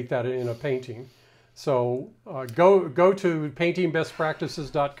mitigate that in a painting. So go to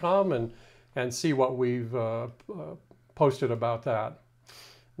paintingbestpractices.com and see what we've posted about that.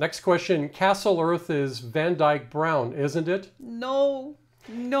 Next question, Castle Earth is Van Dyke brown, isn't it? No,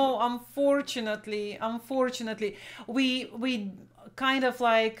 no, unfortunately, we kind of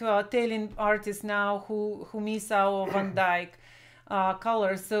like telling artists now who miss our Van Dyke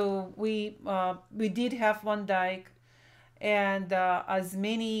color. So we did have Van Dyke, and as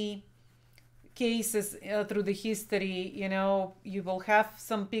many cases through the history, you know, you will have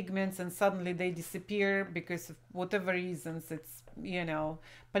some pigments and suddenly they disappear because of whatever reasons. It's, you know,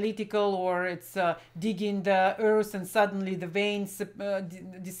 political, or it's digging the earth and suddenly the veins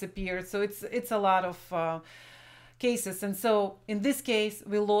disappear. So it's a lot of cases. And so in this case,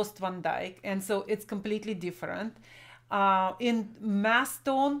 we lost Van Dyke, and so it's completely different. In mass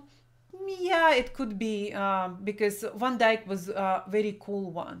tone, yeah, it could be because Van Dyke was a very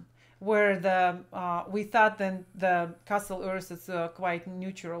cool one, where the we thought then the Castle Earth is quite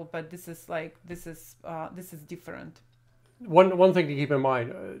neutral, but this is like this is different. One thing to keep in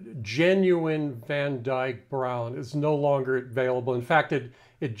mind, genuine Van Dyke brown is no longer available. In fact, it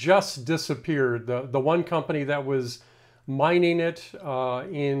just disappeared. The one company that was mining it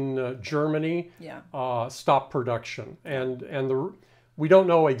in Germany stopped production, and we don't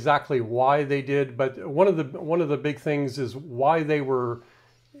know exactly why they did, but one of the big things is why they were.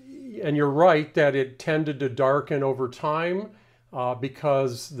 And you're right that it tended to darken over time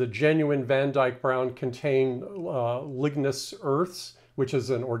because the genuine Van Dyke brown contained lignous earths, which is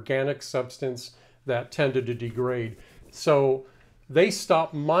an organic substance that tended to degrade. So they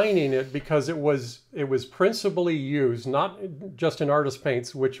stopped mining it because it was principally used, not just in artist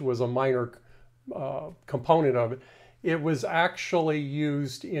paints, which was a minor component of it. It was actually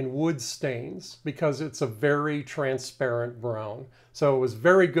used in wood stains because it's a very transparent brown. So it was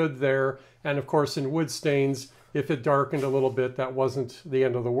very good there. And of course, in wood stains, if it darkened a little bit, that wasn't the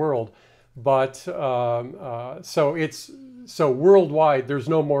end of the world. But so worldwide, there's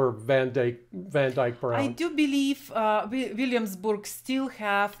no more Van Dyke brown. I do believe Williamsburg still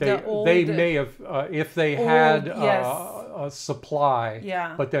have the old. They may have if they had a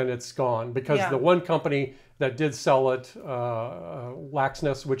supply, but then it's gone because the one company that did sell it,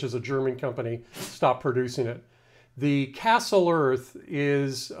 Laxness, which is a German company, stopped producing it. The Castle Earth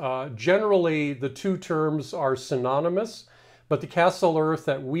is generally the two terms are synonymous, but the Castle Earth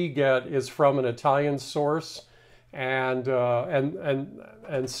that we get is from an Italian source, and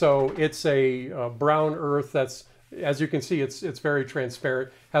so it's a brown earth that's, as you can see, it's very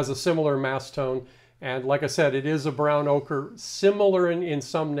transparent, has a similar mass tone, and like I said, it is a brown ochre, similar in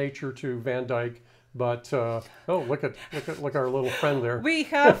some nature to Van Dyke. But oh, look at our little friend there. We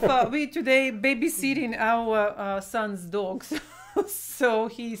have we today babysitting our son's dogs, so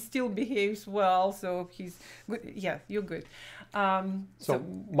he still behaves well. So he's good. Yeah, you're good. So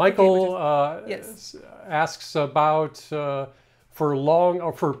Michael asks about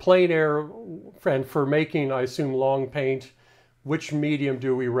for plein air and for making, I assume, long paint, which medium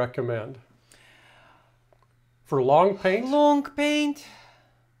do we recommend? For long paint? Long paint.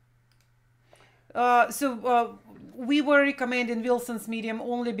 We were recommending Wilson's medium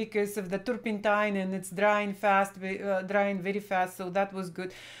only because of the turpentine and it's drying fast, drying very fast. So that was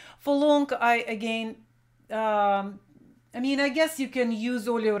good. For long, I guess you can use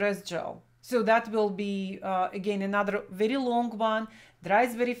oleoresin gel. So that will be again another very long one,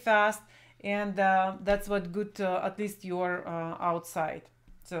 dries very fast, and that's what good at least you're outside.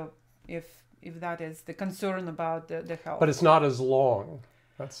 So if that is the concern about the health. But it's not as long.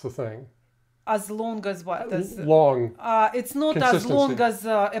 That's the thing. As long as what? Long. It's not as long as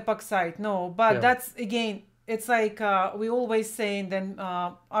epoxide, no. But that's, again, it's like we always saying then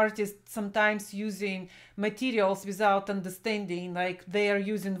artists sometimes using materials without understanding, like they are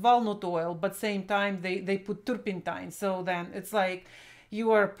using walnut oil, but same time they put turpentine. So then it's like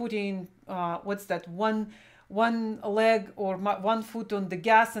you are putting, what's that, one leg or one foot on the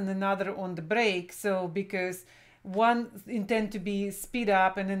gas and another on the brake. So because one intend to be speed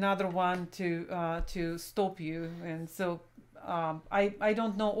up and another one to stop you, and so I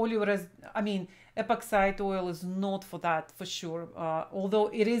don't know. Epoxide oil is not for that for sure. Although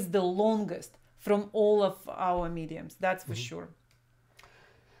it is the longest from all of our mediums, that's for sure.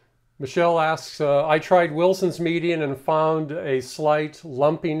 Michelle asks, I tried Wilson's medium and found a slight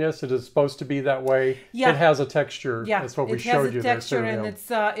lumpiness. It is supposed to be that way. Yeah. It has a texture. Yeah, that's what we showed you there. It has a texture, and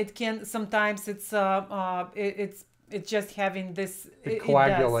it can sometimes it's just having this. It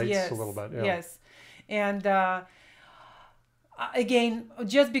coagulates a little bit. Yeah. Yes, and again,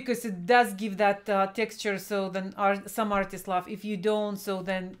 just because it does give that texture, so then some artists love. If you don't, so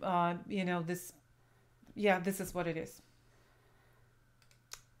then this. Yeah, this is what it is.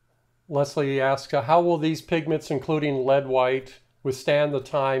 Leslie asks, how will these pigments, including lead white, withstand the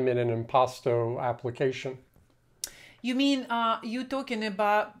time in an impasto application? You mean you talking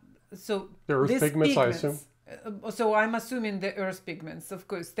about so The earth these pigments, I assume. So I'm assuming the earth pigments, of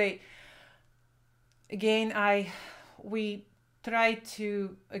course. They again, we try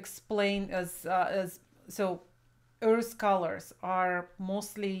to explain as so earth colors are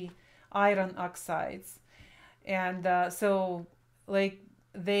mostly iron oxides, and so like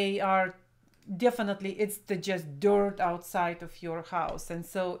they are definitely it's the just dirt outside of your house, and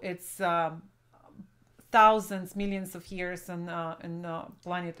so it's thousands, millions of years on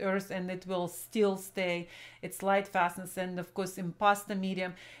planet Earth, and it will still stay. It's light fastness, and of course, in pasta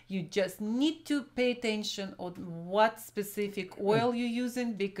medium, you just need to pay attention on what specific oil you're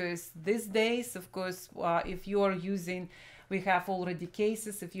using, because these days, of course, if you are using, we have already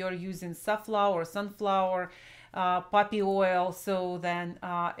cases. If you are using safflower, sunflower, poppy oil, so then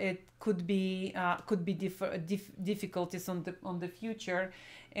it could be difficulties on the future,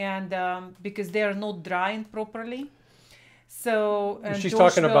 and because they are not drying properly. So she's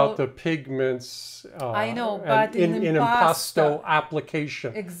talking about the pigments. I know, but in impasto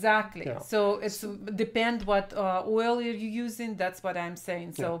application. Exactly. Yeah. So it's depend what oil you're using. That's what I'm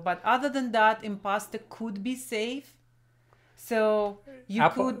saying. So, but other than that, impasto could be safe. So you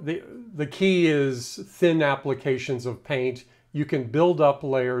could. The key is thin applications of paint. You can build up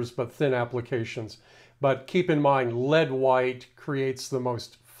layers, but thin applications. But keep in mind, lead white creates the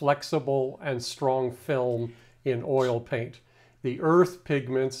most flexible and strong film in oil paint. The earth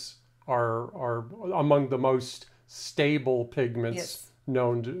pigments are among the most stable pigments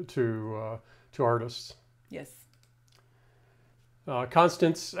known to artists. Yes.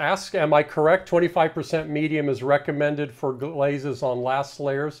 Constance asks, am I correct? 25% medium is recommended for glazes on last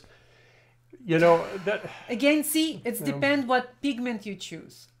layers. You know, that again, see, it's depend what pigment you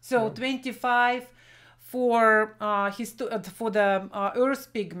choose. So 25 for the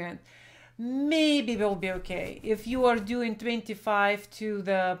earth pigment maybe will be okay. If you are doing 25 to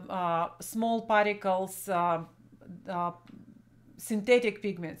the small particles synthetic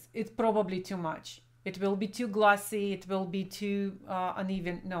pigments, it's probably too much. It will be too glossy, it will be too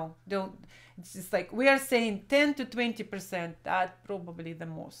uneven. No, don't. It's just like we are saying 10 to 20%, that probably the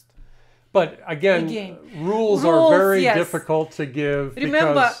most. But again, rules are very difficult to give.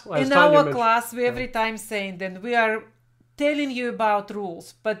 Remember, because, in our class, we every time saying that we are telling you about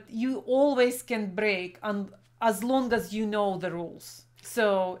rules, but you always can break as long as you know the rules.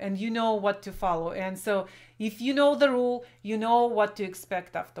 So, and you know what to follow. And so if you know the rule, you know what to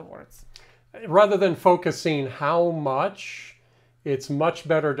expect afterwards. Rather than focusing how much, it's much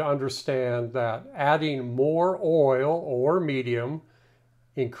better to understand that adding more oil or medium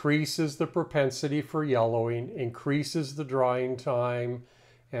increases the propensity for yellowing, increases the drying time,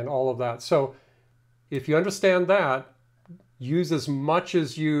 and all of that. So if you understand that, use as much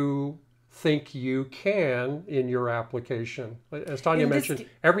as you think you can in your application. As Tanya mentioned,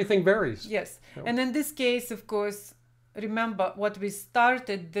 everything varies. Yes. Yeah. And in this case, of course, remember what we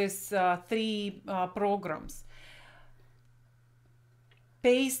started this 3 programs.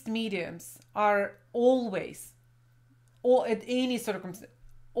 Paste mediums are always, or at any circumstance,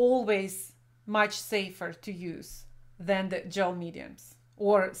 always much safer to use than the gel mediums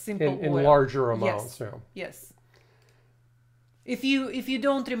or simple in oil. larger amounts. Yes. Yeah. Yes. If you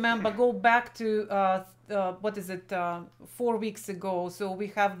don't remember, go back to what is it 4 weeks ago. So we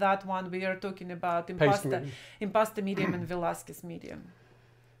have that one. We are talking about impasta medium and Velasquez medium.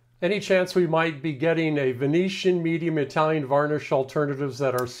 Any chance we might be getting a Venetian medium Italian varnish alternatives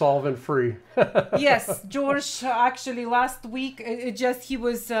that are solvent free? Yes, George actually last week he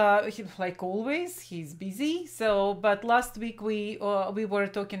was like always, he's busy. So but last week we were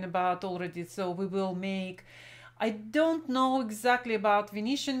talking about already. So we will make, I don't know exactly about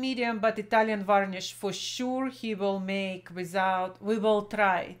Venetian medium, but Italian varnish for sure he will make without, we will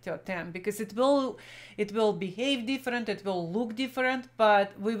try to attempt, because it will behave different, it will look different,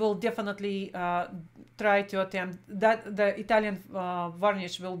 but we will definitely try to attempt that. The Italian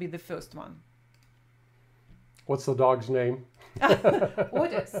varnish will be the first one. What's the dog's name?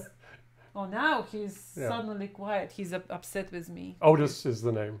 Otis. Oh, now he's suddenly quiet. He's upset with me. Otis is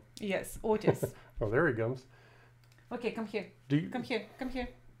the name. Yes, Otis. Oh, there he comes. Okay, come here. Come here.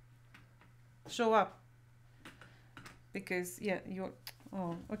 Show up. Because you're.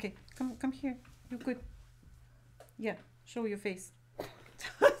 Oh, okay. Come here. You could. Yeah, show your face.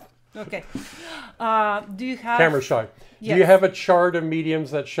 Okay. Do you have camera shy? Yes. Do you have a chart of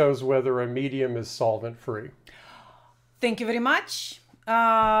mediums that shows whether a medium is solvent free? Thank you very much.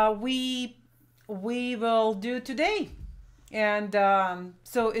 We will do today, and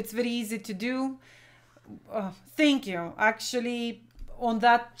so it's very easy to do. Thank you. Actually, on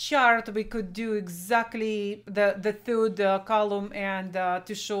that chart, we could do exactly the third column and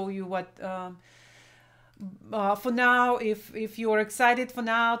to show you what. For now, if you're excited for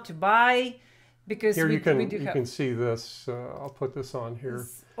now to buy, because here we you can have, can see this. I'll put this on here.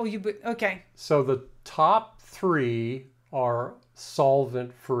 Oh, okay. So the top 3 are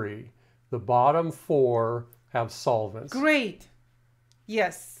solvent free. The bottom 4 have solvents. Great.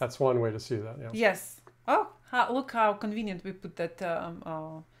 Yes. That's one way to see that. Yeah. Yes. Oh, look how convenient we put that.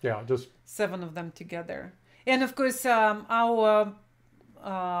 Yeah, just 7 of them together, and of course our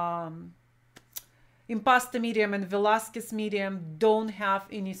Impasta medium and Velasquez medium don't have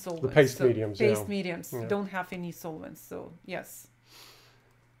any solvents. the paste mediums. Paste yeah. mediums Yeah. don't have any solvents. So yes.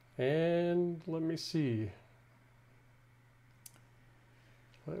 And let me see.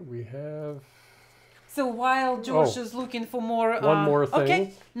 What we have. So while George is looking for more... One more thing.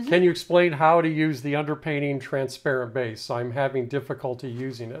 Okay. Can you explain how to use the underpainting transparent base? I'm having difficulty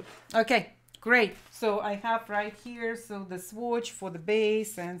using it. Okay, great. So I have right here, so the swatch for the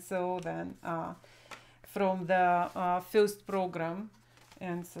base, and so then from the first program.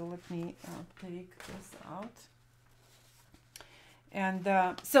 And so let me take this out. And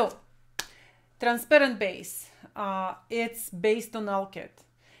so transparent base, it's based on alkyd.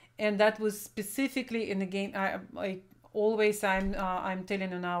 And that was specifically, and again, I always I'm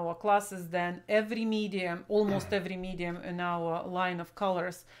telling in our classes, then every medium, almost every medium in our line of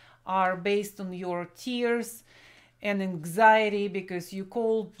colors are based on your tears and anxiety, because you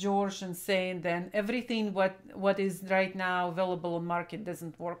called George and saying then everything what is right now available on market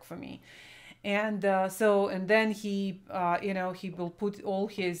doesn't work for me. And and then he he will put all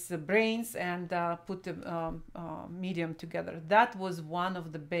his brains and put the medium together. That was one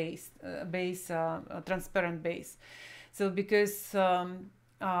of the base transparent base. So because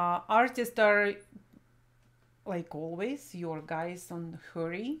artists are, like always, your guys on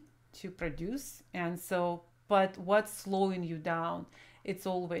hurry to produce, and so but what's slowing you down, it's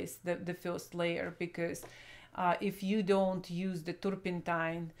always the first layer, because if you don't use the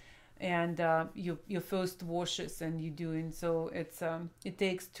turpentine and your first washes and you doing so, it's it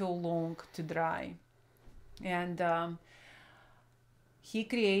takes too long to dry. And he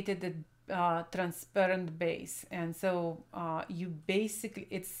created a transparent base, and so you basically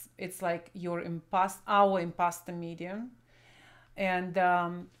it's like our impasta medium, and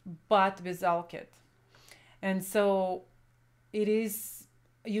but with alkyd. And so it is,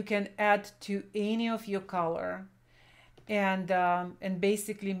 you can add to any of your color, and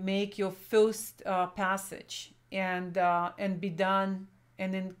basically make your first passage, and be done,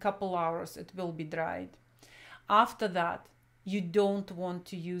 and in a couple hours it will be dried. After that, you don't want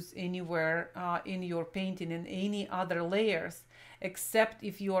to use anywhere in your painting in any other layers, except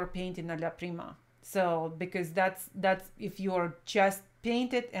if you are painting a la prima. So because that's if you are just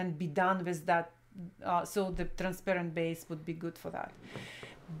paint it and be done with that, so the transparent base would be good for that.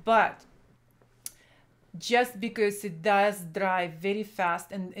 But just because it does dry very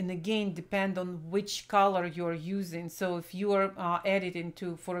fast, and again depend on which color you're using. So if you are editing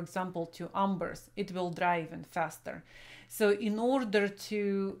to, for example, to umbers, it will dry even faster. So in order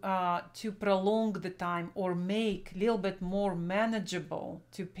to prolong the time or make a little bit more manageable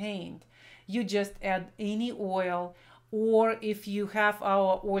to paint, you just add any oil, or if you have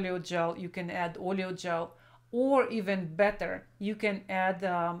our oleo gel, you can add oleo gel. Or even better, you can add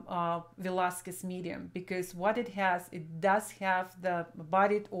Velasquez medium, because what it has, it does have the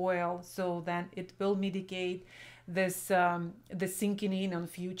bodied oil, so then it will mitigate this the sinking in on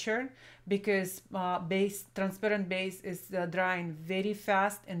future, because transparent base is drying very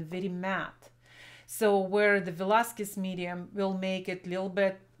fast and very matte. So where the Velasquez medium will make it a little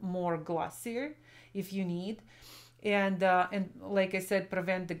bit more glossier if you need, and like I said,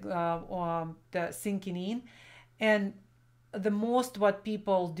 prevent the sinking in. And the most what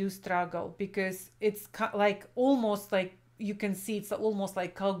people do struggle, because it's like almost like you can see it's almost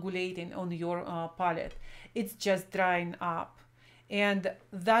like coagulating on your palette. It's just drying up, and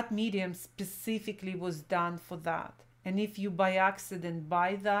that medium specifically was done for that. And if you by accident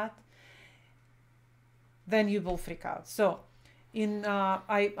buy that, then you will freak out. So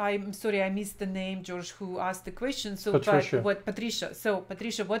I'm sorry, I missed the name, George, who asked the question. So Patricia. Patricia. So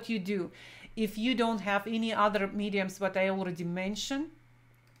Patricia, what you do, if you don't have any other mediums, what I already mentioned,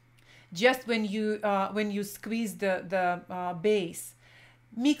 just when you squeeze the base,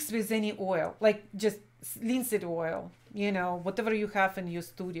 mix with any oil, like just linseed oil, whatever you have in your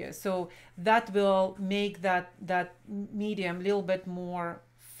studio. So that will make that medium a little bit more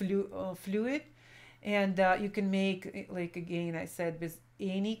fluid, and you can make, like again I said, with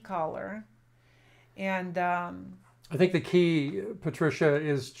any color. And I think the key, Patricia,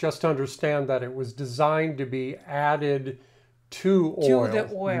 is just to understand that it was designed to be added to the oil,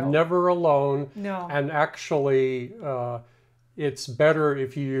 oil. never alone. No. And actually, it's better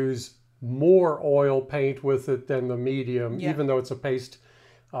if you use more oil paint with it than the medium, Yeah. even though it's a paste,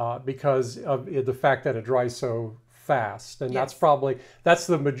 because of the fact that it dries so fast. And that's Yes. probably,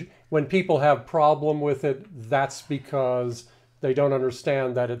 when people have problem with it, that's because they don't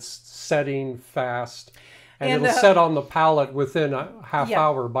understand that it's setting fast. And it'll set on the palette within a half Yeah.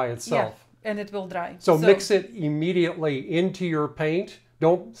 hour by itself. Yeah, and it will dry. So mix it immediately into your paint.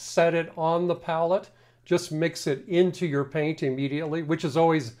 Don't set it on the palette. Just mix it into your paint immediately, which is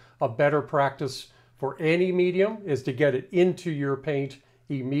always a better practice for any medium, is to get it into your paint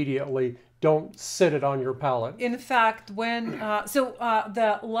immediately. Don't sit it on your palette. In fact, when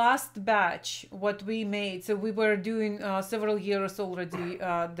the last batch, what we made, so we were doing several years already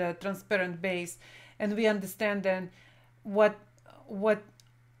the transparent base, and we understand then what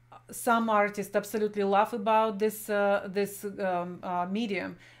some artists absolutely love about this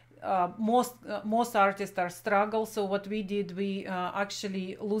medium. Most artists are struggle. So what we did, we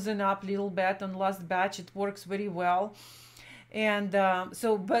actually loosen up a little bit on last batch. It works very well. And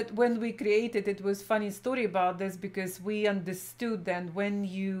but when we created, it was funny story about this, because we understood then when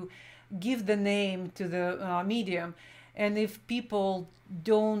you give the name to the medium, and if people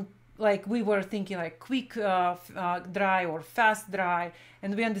don't, like, we were thinking like quick dry or fast dry,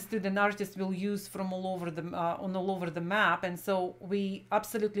 and we understood an artist will use from all over the map, and so we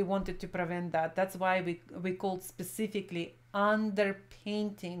absolutely wanted to prevent that. That's why we called specifically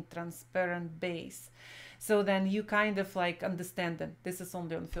underpainting transparent base. So then you kind of like understand that this is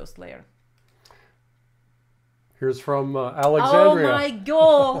only on first layer. Here's from Alexandria. Oh my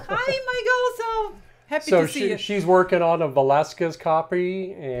God! Hi, my girl. So happy to see you. She's working on a Velasquez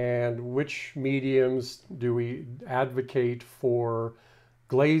copy. And which mediums do we advocate for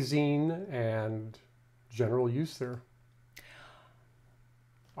glazing and general use there?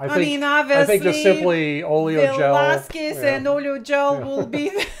 I mean, obviously, I think just simply oleo gel. Velasquez and oleo gel will be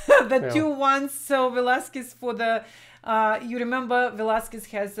the two ones. So Velasquez for the, you remember Velasquez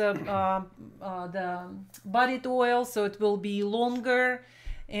has the bodied oil, so it will be longer.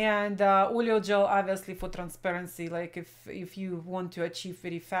 And oleo gel obviously for transparency, like if you want to achieve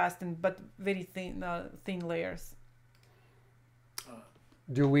very fast but very thin layers.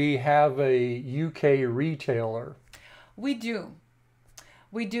 Do we have a UK retailer? We do.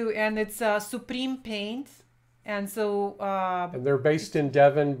 We do, and it's Supreme Paint, and so and they're based in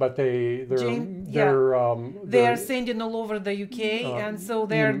Devon, but they are sending all over the UK, and so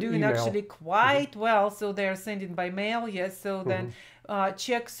they're doing actually quite well. So they're sending by mail, yes. So then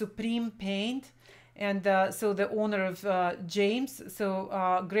check Supreme Paint, and so the owner of James,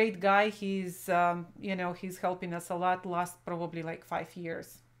 so great guy. He's he's helping us a lot. Last probably like 5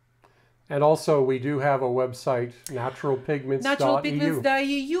 years. And also, we do have a website, naturalpigments.eu.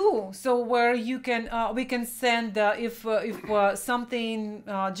 Naturalpigments.eu. So where you can, we can send if something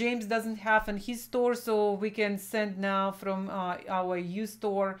James doesn't have in his store, so we can send now from our EU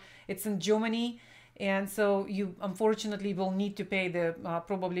store. It's in Germany, and so you unfortunately will need to pay the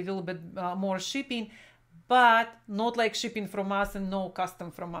probably a little bit more shipping, but not like shipping from us and no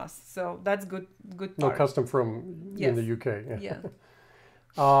custom from us. So that's good part. No custom from in the UK. Yeah.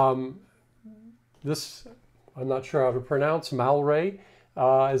 This, I'm not sure how to pronounce, Malray,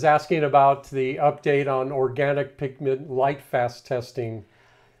 is asking about the update on organic pigment light fast testing.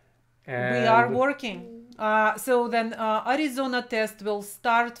 And we are working. So then Arizona test will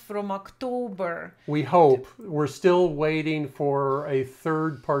start from October. We hope. We're still waiting for a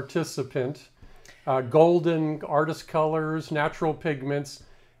third participant. Golden Artist Colors, Natural Pigments,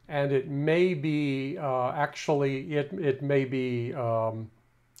 and it may be, it may be...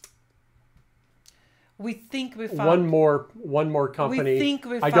 we think we found one more company. We think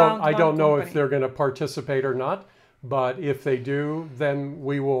we found I don't know if they're going to participate or not, but if they do, then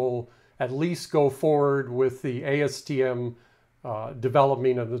we will at least go forward with the ASTM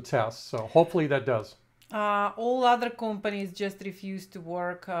development of the test. So hopefully that does. All other companies just refuse to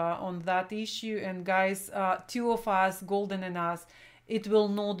work on that issue. And guys, two of us, Golden and us, it will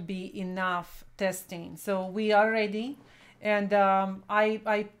not be enough testing. So we are ready, and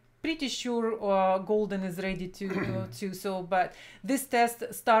I pretty sure Golden is ready to so, but this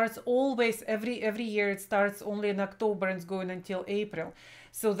test starts always every year. It starts only in October and it's going until April.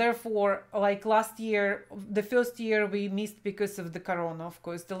 So therefore, like last year, the first year we missed because of the corona, of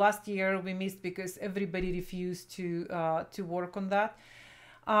course. The last year we missed because everybody refused to work on that.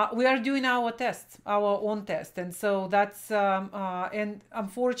 We are doing our tests, our own test, and so that's and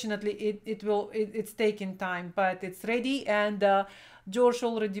unfortunately it's taking time, but it's ready. And George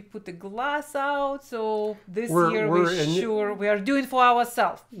already put the glass out, so this year we are doing for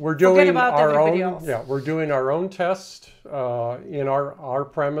ourselves. We're doing about our everybody own. else. Yeah, we're doing our own test in our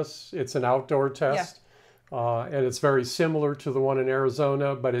premise. It's an outdoor test, and it's very similar to the one in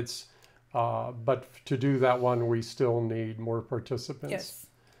Arizona, but it's but to do that one, we still need more participants. Yes.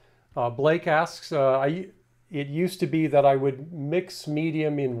 Blake asks, it used to be that I would mix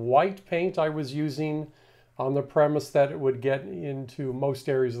medium in white paint I was using on the premise that it would get into most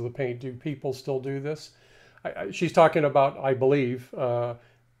areas of the paint. Do people still do this? She's talking about, I believe,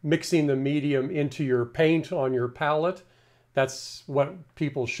 mixing the medium into your paint on your palette. That's what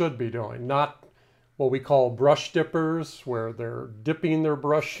people should be doing, not what we call brush dippers, where they're dipping their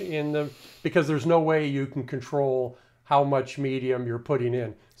brush in them, because there's no way you can control how much medium you're putting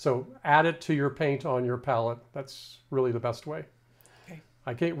in. So add it to your paint on your palette. That's really the best way.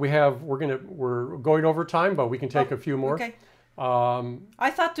 Okay. We're going over time, but we can take a few more. Okay. I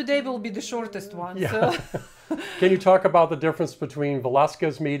thought today will be the shortest one. Yeah. So. Can you talk about the difference between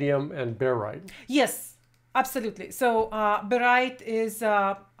Velasquez medium and barite? Yes, absolutely. So barite is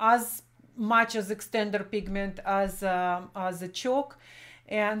as much as extender pigment as a chalk.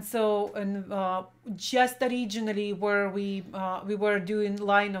 And so, just originally where we were doing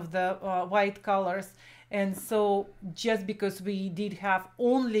line of the white colors, and so just because we did have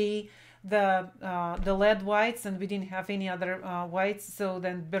only the lead whites and we didn't have any other whites, so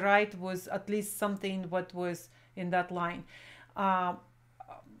then barite was at least something what was in that line. I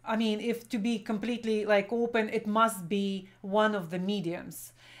mean, if to be completely like open, it must be one of the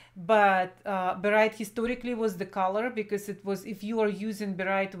mediums. But barite historically was the color, because it was, if you are using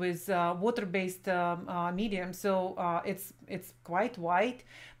barite with water-based medium, so it's quite white,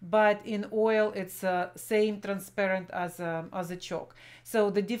 but in oil it's same transparent as a chalk. So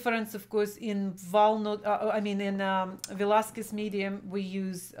the difference, of course, in walnut, in Velasquez medium we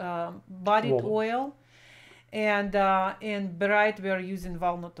use bodied oil, and in barite we are using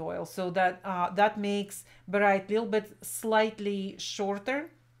walnut oil, so that makes barite a little bit slightly shorter.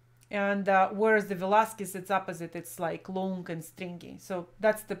 And whereas the Velasquez, it's opposite. It's like long and stringy. So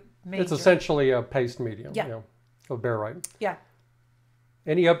that's the major. It's essentially a paste medium, of barite. Yeah.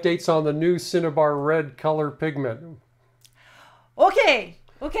 Any updates on the new Cinnabar red color pigment? Okay.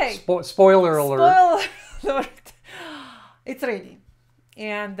 Spoiler alert. Spoiler alert. It's ready.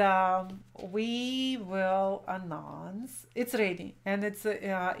 And we will announce it's ready, and it's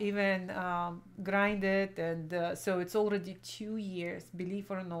even grinded, and so it's already 2 years. Believe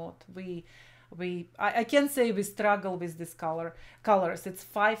or not, I can't say we struggle with this colors. It's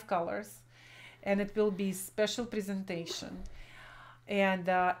 5 colors, and it will be special presentation, and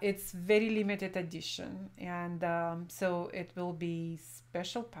it's very limited edition, and so it will be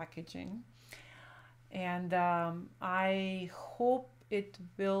special packaging, and I hope it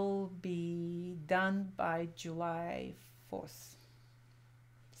will be done by July 4th.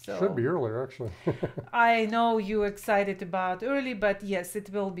 So should be earlier, actually. I know you're excited about early, but yes, it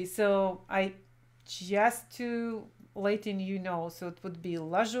will be. So I just to letting you know, so it would be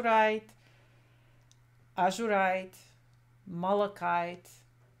lazurite, azurite, malachite,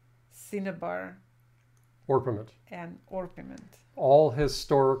 cinnabar, orpiment, and orpiment. All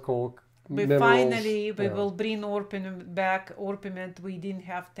historical minerals. Finally, we will bring orpiment back. Orpiment we didn't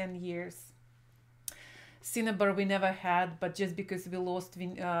have 10 years. Cinnabar we never had, but just because we lost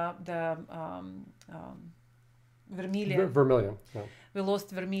the vermilion. Vermilion. Yeah. We lost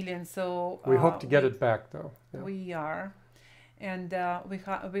vermilion, so we hope to get it back, though. Yeah. We are, and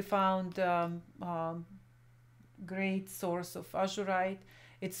we found great source of azurite.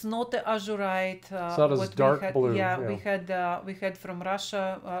 It's not the azurite. It's not as dark blue. Yeah, we had from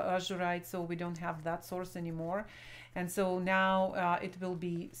Russia azurite, so we don't have that source anymore, and so now it will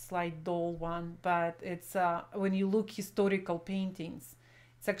be slight dull one. But it's when you look historical paintings,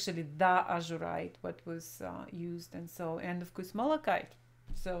 it's actually the azurite what was used, and of course malachite.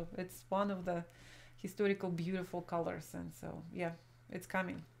 So it's one of the historical beautiful colors, and so yeah, it's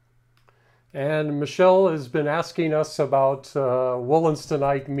coming. And Michelle has been asking us about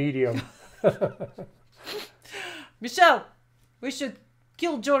Wollastonite medium. Michelle, we should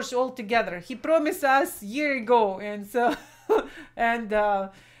kill George altogether. He promised us a year ago, and so and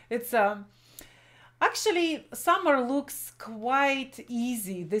it's actually summer looks quite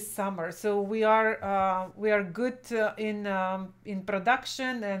easy this summer. So we are good in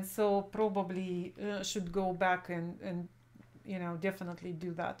production, and so probably should go back and definitely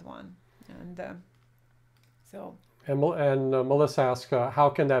do that one. And so And Melissa asked, how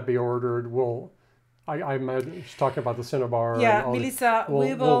can that be ordered? I imagine she's talking about the Cinnabar. Yeah, And all Melissa,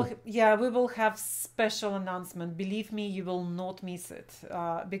 we'll we will have special announcement. Believe me, you will not miss it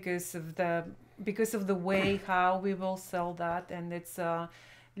because of the way how we will sell that, and it's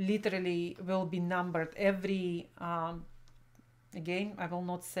literally will be numbered every. Again, I will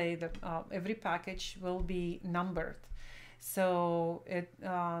not say that every package will be numbered, so it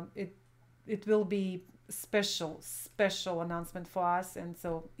will be special announcement for us, and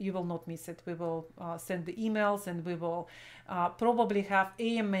so you will not miss it. We will send the emails, and we will probably have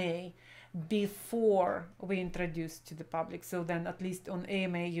AMA before we introduce to the public, so then at least on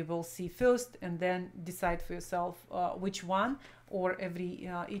AMA you will see first and then decide for yourself which one or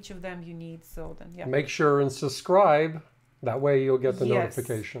each of them you need. So then make sure and subscribe, that way you'll get the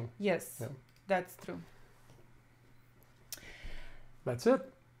notification. Yes, that's true. That's it.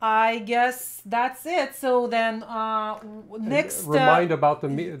 I guess that's it. So then next... Remind about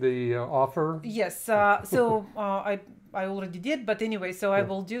the offer. Yes. So I already did, but anyway, so I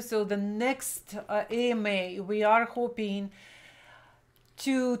will do. So the next AMA, we are hoping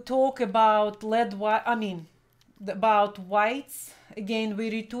to talk about about whites. Again,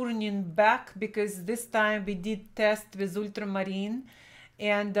 we're returning back because this time we did test with ultramarine,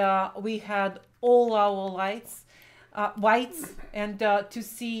 and we had all our whites, and to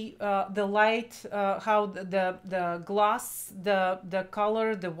see the light, how the glass, the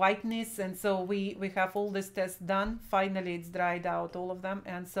color, the whiteness, and so we have all this test done. Finally, it's dried out, all of them,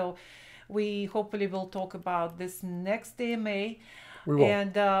 and so we hopefully will talk about this next AMA. We will.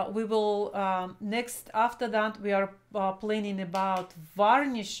 And we will next after that we are planning about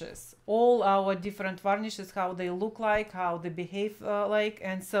varnishes, all our different varnishes, how they look like, how they behave like,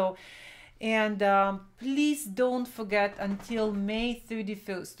 and so. And please don't forget, until May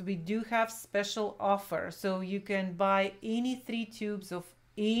 31st, we do have special offer. So you can buy any 3 tubes of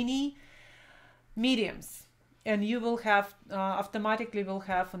any mediums, and you will have automatically will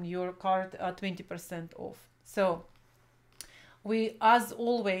have on your card 20% off. So we, as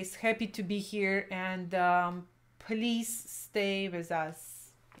always, happy to be here, and please stay with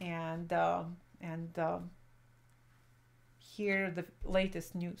us and hear the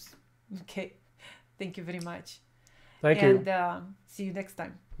latest news. Okay, thank you very much. Thank you. And see you next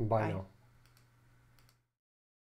time. Bye now.